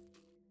happy.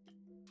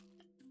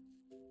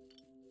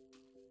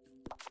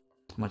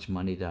 How much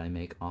money did I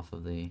make off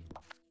of the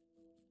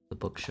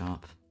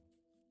bookshop?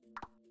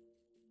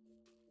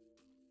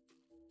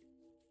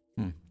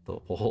 The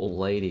old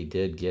lady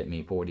did get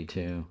me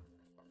 42.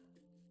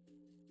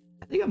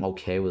 I think I'm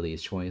okay with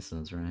these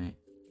choices, right?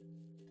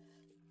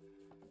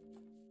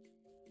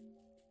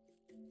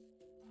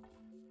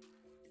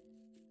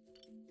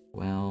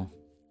 Well,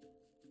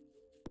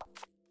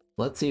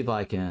 let's see if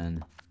I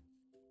can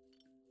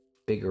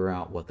figure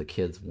out what the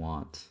kids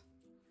want.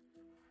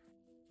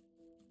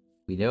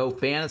 We know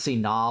fantasy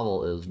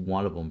novel is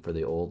one of them for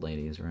the old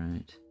ladies,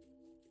 right?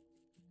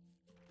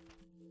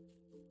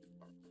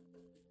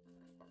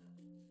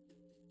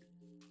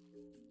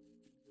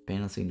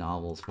 Fantasy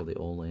novels for the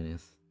old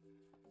ladies.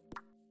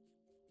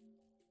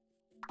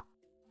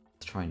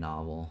 Let's try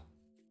novel.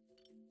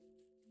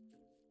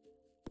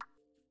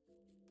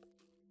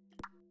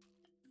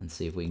 And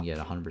see if we can get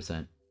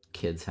 100%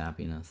 kids'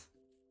 happiness.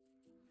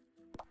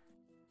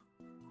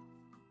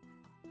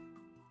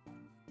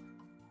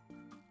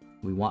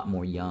 We want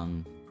more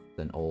young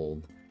than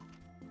old.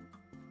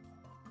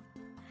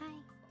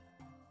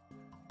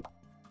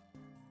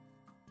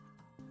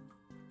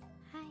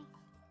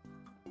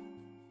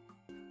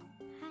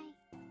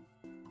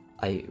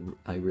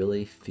 I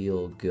really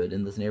feel good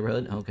in this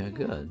neighborhood. Okay,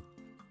 good.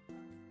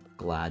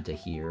 Glad to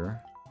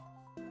hear.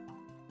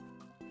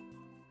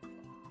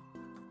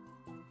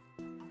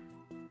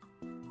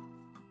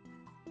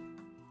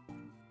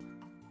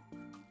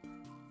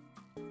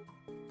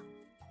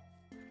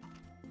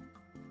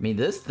 I mean,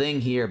 this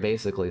thing here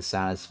basically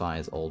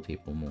satisfies old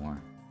people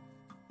more.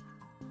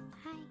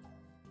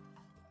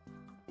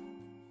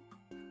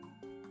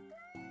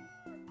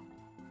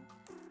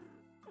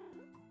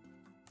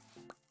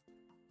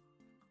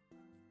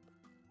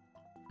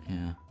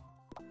 Yeah.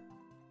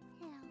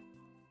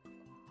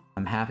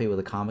 I'm happy with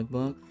the comic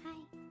book.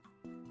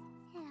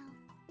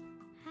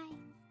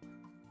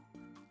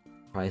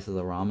 Price of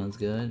the ramen's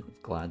good.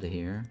 Glad to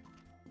hear.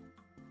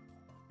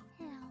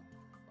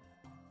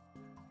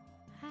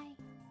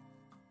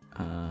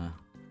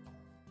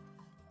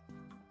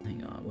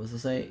 Hang on, what does it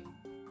say?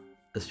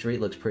 The street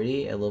looks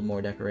pretty, a little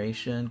more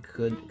decoration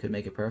could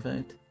make it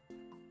perfect.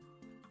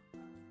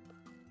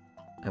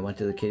 I went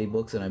to the kitty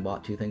books and I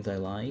bought 2 things I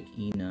like.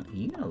 Ina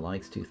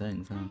likes 2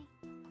 things, huh?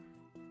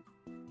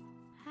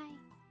 Hi.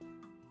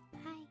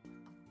 Hi.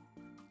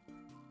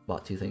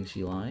 Bought 2 things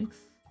she likes.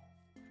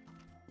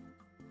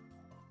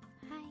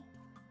 Hi.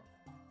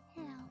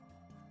 Hello.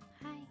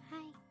 Hi.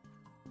 Hi.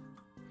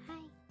 Hi.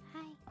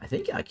 Hi. I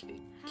think I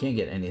can't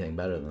get anything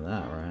better than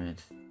that,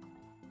 right?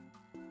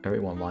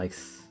 Everyone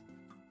likes...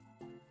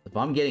 If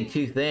I'm getting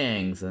 2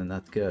 things, then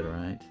that's good,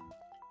 right?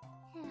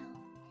 Hello.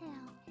 Hello.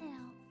 Hello.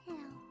 Hello.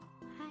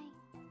 Hi.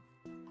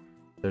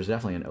 There's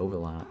definitely an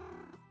overlap.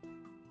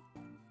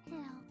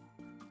 Hello.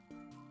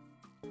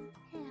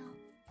 Hello.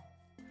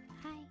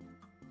 Hi.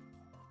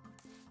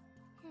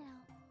 Hello.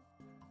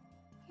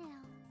 Hello.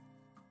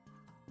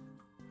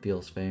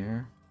 Feels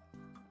fair.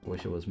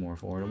 Wish it was more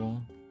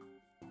affordable.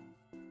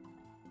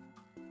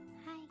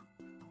 Hi.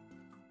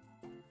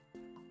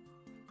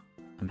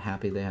 I'm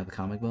happy they have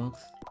comic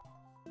books.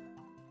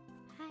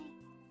 Hi.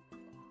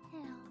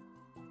 Hello.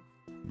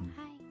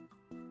 Hi.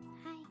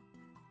 Hi.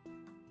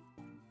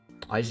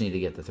 I just need to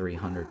get the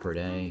 300 per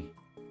day.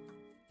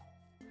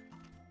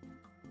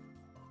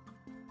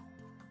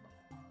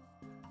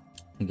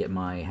 And get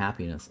my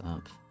happiness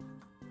up.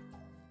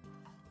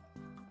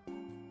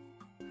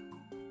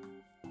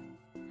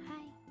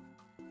 Hi.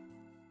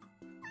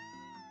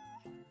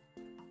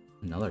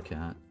 Another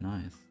cat.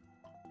 Nice.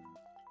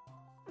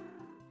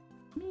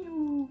 Hi.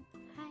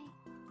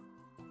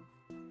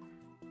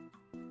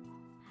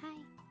 Hi.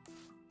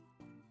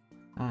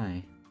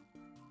 Hi.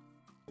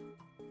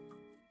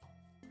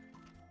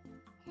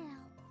 Hello.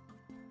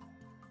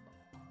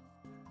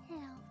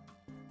 Hello.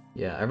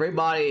 Yeah,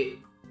 everybody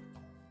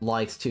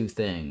likes 2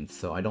 things,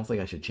 so I don't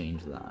think I should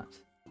change that.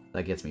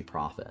 That gets me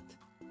profit.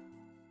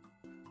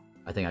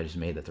 I think I just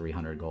made the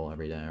 300 goal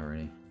every day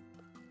already.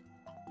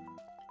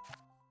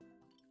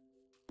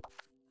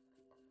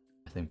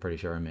 I think pretty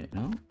sure I made...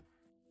 No?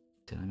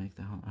 Did I make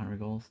the 100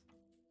 goals?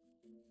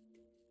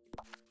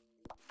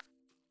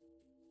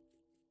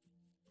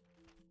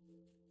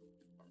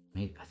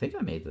 I think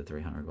I made the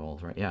 300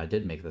 goals, right? Yeah, I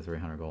did make the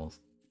 300 goals.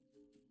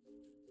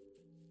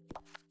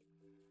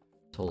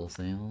 Total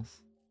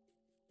sales.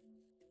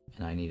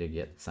 And I need to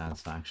get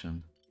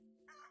satisfaction.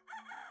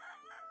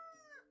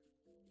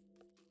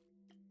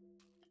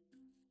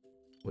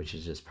 Which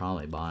is just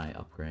probably buy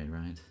upgrade,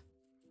 right?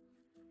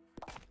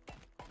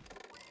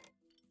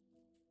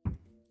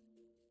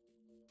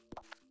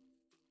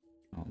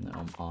 Oh no,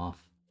 I'm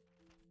off.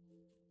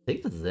 I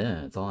think that's it.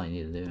 That's all I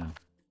need to do.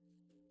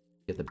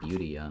 Get the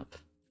beauty up.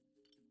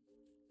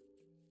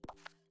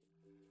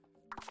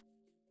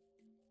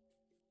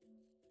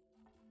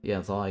 Yeah,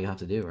 that's all I have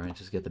to do, right?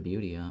 Just get the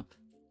beauty up.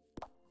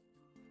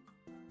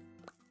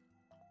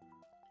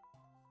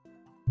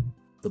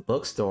 The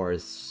bookstore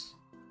is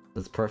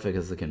as perfect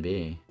as it can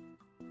be.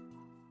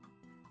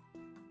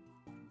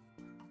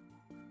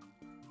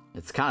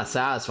 It's kind of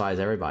satisfies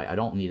everybody. I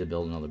don't need to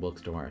build another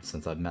bookstore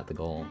since I've met the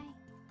goal.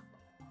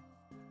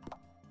 Hi.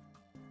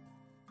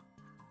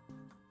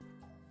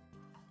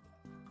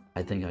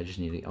 I think I just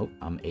need to... Oh,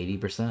 I'm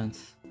 80%.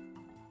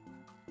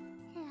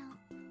 Hello.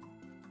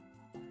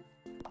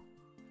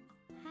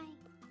 Hi.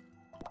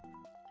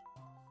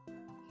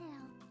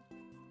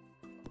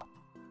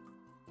 Hello.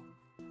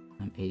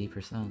 I'm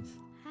 80%.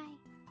 Hi.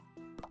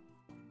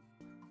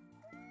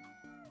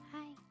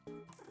 Hi.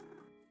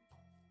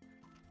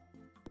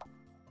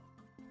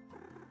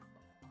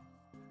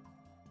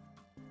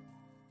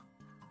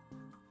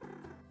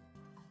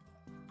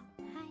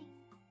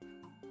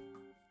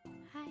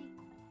 Hi.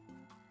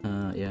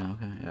 Hi. Yeah,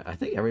 okay. I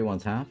think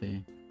everyone's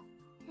happy.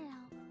 Hello.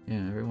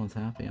 Yeah, everyone's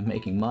happy. I'm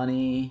making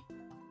money.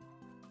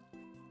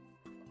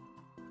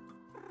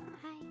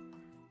 Hi.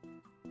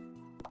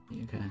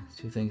 Okay,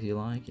 2 things you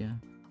like, yeah.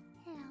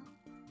 Hello.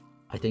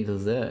 I think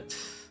this is it.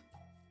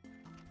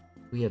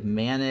 We have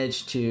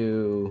managed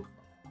to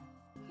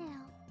Hello.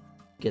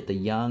 get the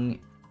young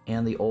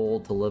and the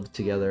old to live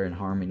together in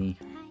harmony.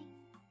 Hi.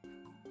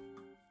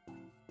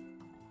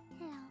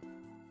 Hello.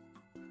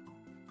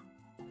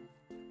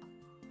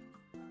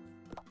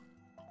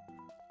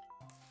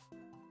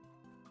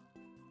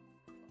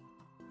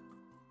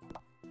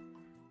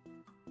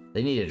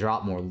 They need to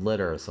drop more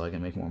litter so I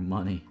can make more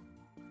money.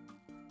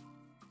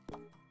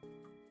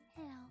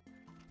 Hello.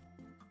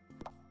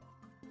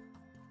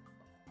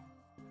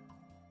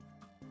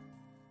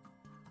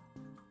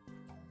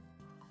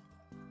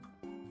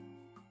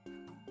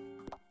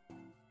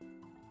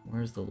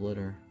 Where's the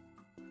litter?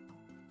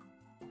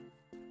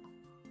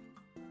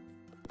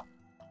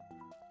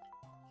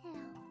 Hello.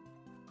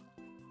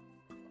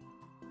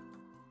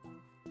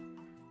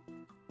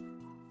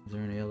 Is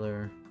there any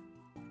other...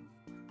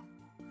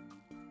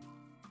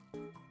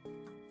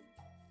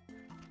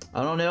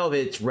 I don't know if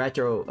it's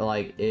retro,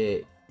 like,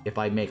 if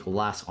I make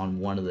less on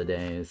one of the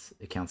days,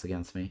 it counts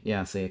against me.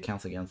 Yeah, see, it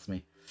counts against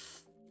me.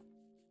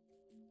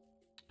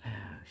 Oh,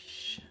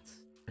 shit.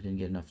 I didn't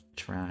get enough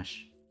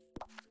trash.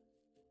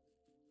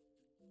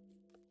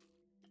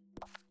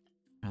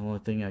 The only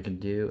thing I can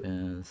do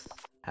is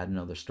add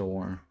another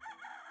store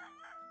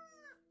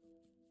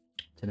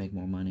to make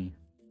more money.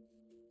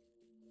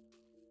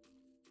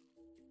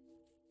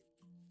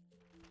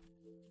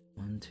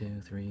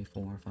 2, 3,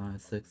 4,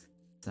 5, 6,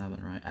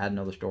 7, right? Add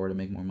another store to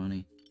make more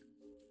money.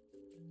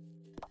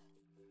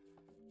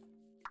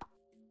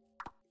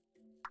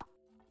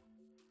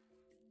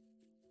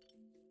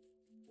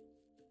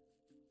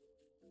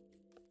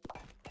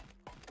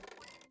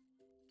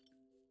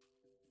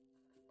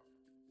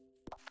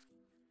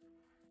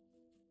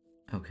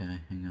 Okay,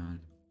 hang on.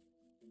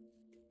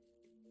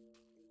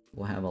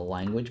 We'll have a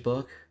language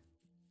book.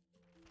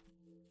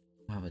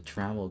 We'll have a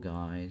travel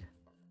guide.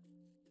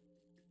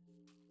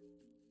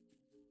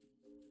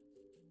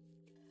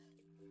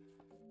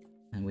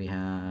 And we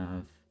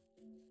have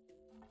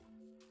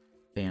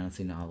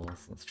fantasy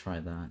novels. Let's try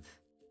that.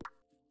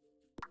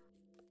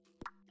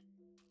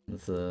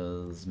 This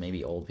is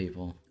maybe old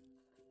people.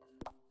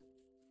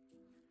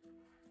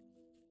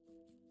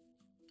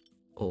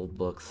 Old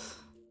books.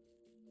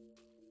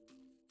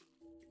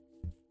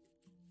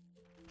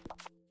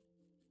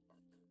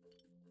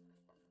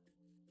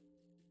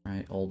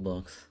 Right, old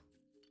books.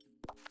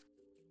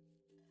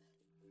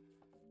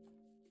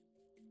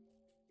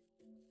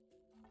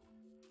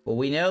 Well,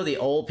 we know the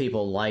old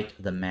people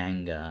liked the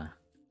manga.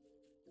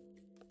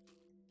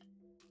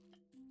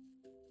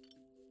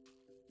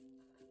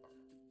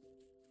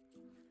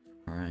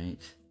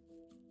 Alright.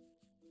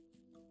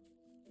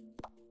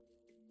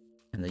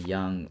 And the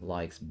young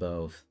likes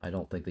both. I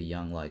don't think the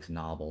young likes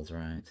novels,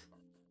 right?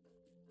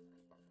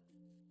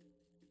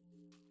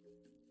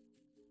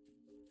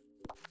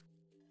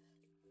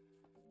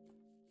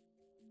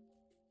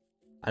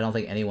 I don't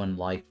think anyone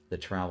liked the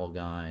travel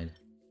guide.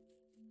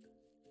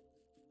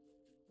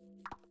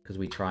 Because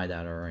we tried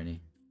that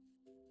already.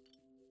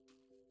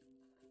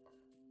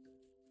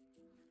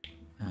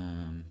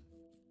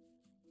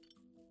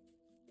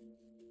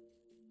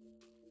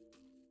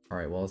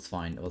 Alright, well, it's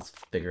fine. Let's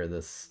figure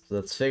this.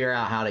 Let's figure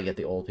out how to get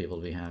the old people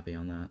to be happy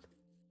on that.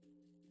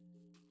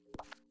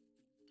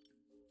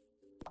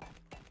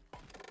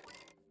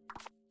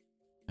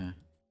 Okay,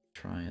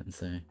 try it and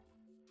see.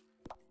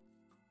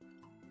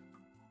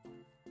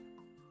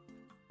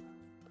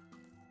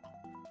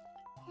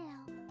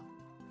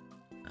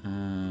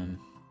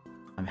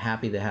 I'm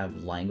happy to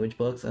have language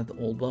books at the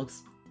old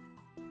books.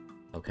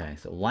 Okay,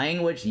 so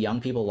language,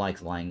 young people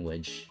likes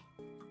language.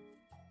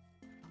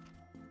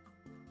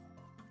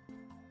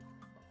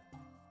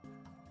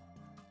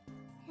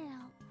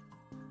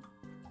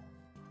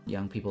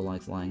 Young people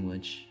likes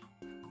language.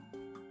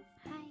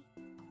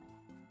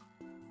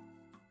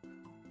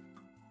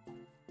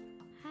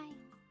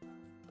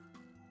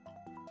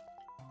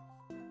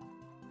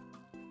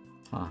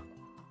 Huh.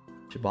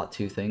 She bought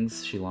 2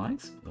 things she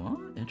likes? What?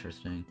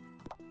 Interesting.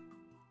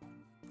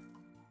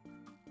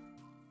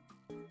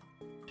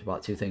 She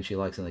bought 2 things she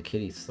likes in the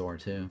kitty store,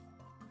 too.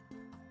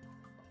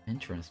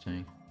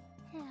 Interesting.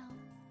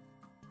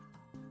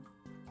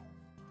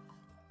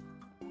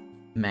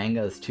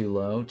 Manga is too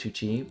low, too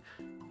cheap.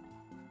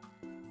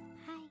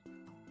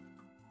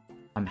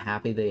 I'm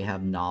happy they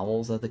have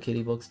novels at the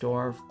kitty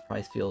bookstore.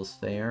 Price feels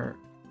fair.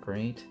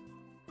 Great.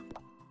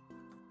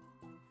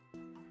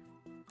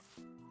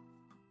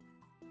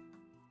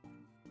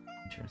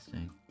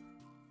 Interesting.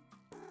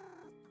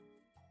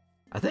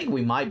 I think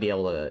we might be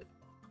able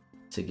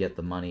to get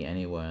the money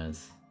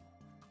anyways.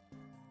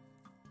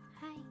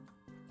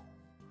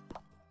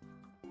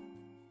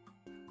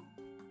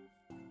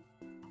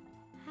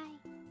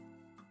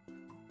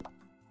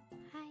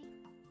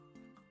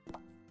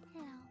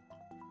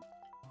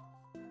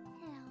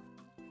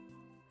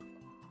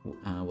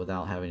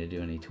 Without having to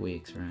do any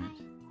tweaks, right?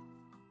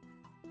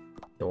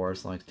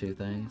 Doris likes 2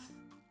 things.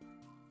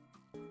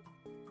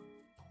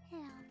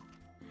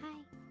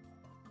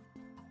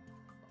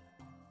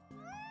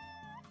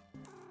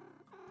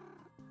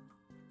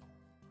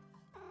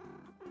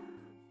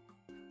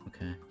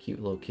 Okay,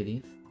 cute little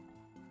kitties.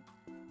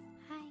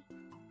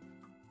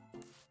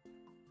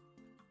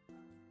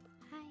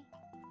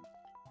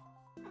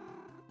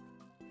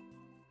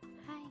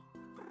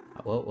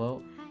 Whoa,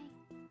 whoa.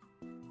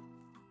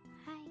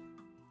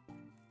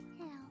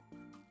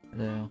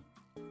 Hello.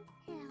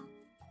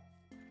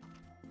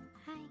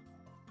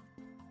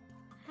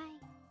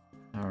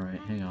 Alright,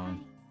 hang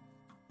on.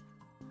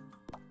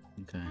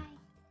 Okay.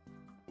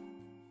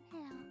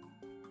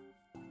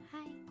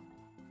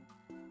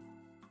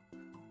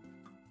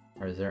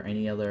 Or is there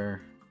any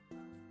other...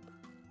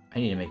 I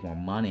need to make more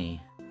money.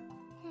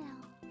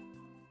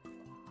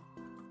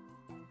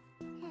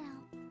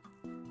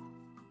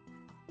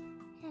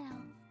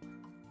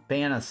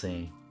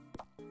 Fantasy.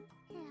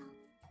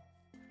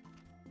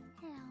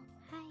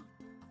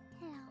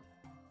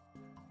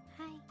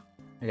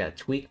 I gotta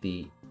tweak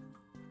the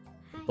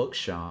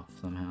bookshop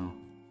somehow.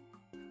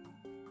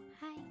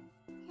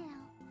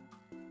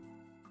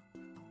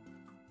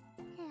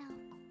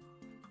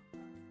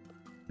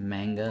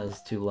 Manga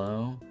is too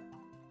low.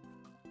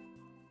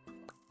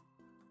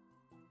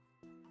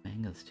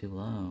 Manga's too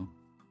low.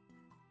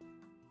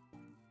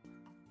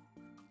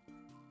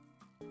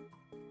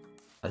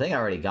 I think I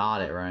already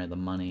got it, right? The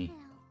money.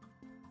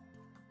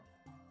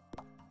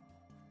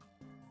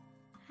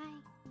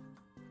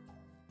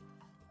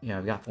 Yeah,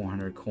 I've got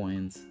 400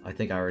 coins. I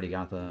think I already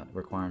got the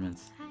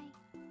requirements. Hi.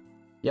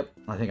 Yep,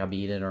 I think I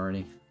beat it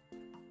already.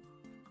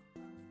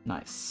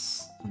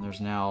 Nice. And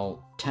there's now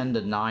 10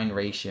 to 9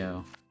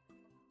 ratio.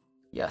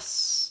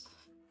 Yes.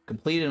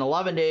 Complete in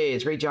 11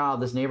 days. Great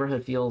job. This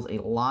neighborhood feels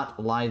a lot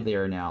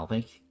livelier now.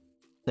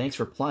 Thanks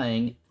for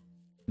playing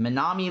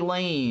Minami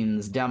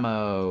Lane's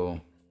demo.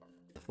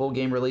 The full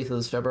game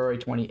releases February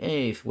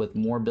 28th with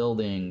more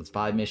buildings,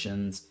 5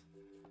 missions,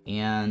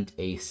 and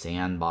a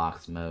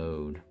sandbox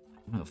mode.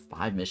 I don't know,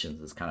 5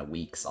 missions is kind of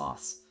weak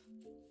sauce.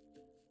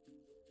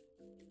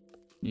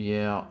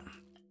 Yeah.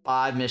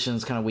 5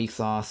 missions, kind of weak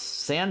sauce.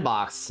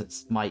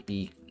 Sandbox might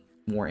be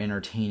more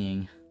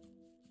entertaining.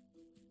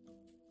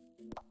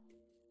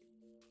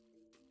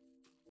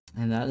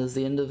 And that is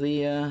the end of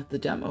the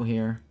demo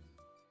here.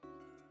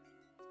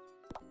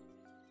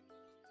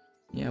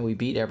 Yeah, we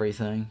beat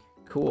everything.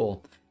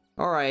 Cool.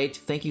 Alright,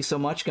 thank you so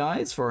much,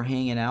 guys, for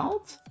hanging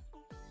out.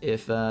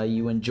 If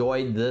you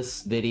enjoyed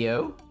this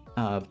video,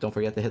 don't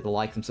forget to hit the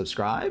like and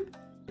subscribe.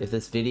 If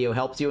this video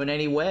helps you in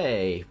any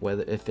way,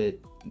 if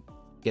it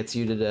gets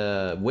you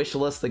to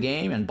wishlist the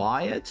game and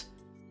buy it,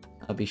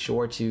 be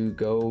sure to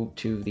go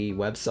to the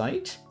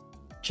website,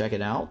 check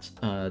it out,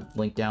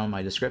 link down in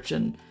my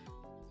description,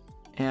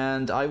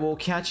 and I will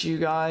catch you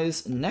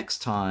guys next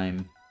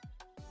time.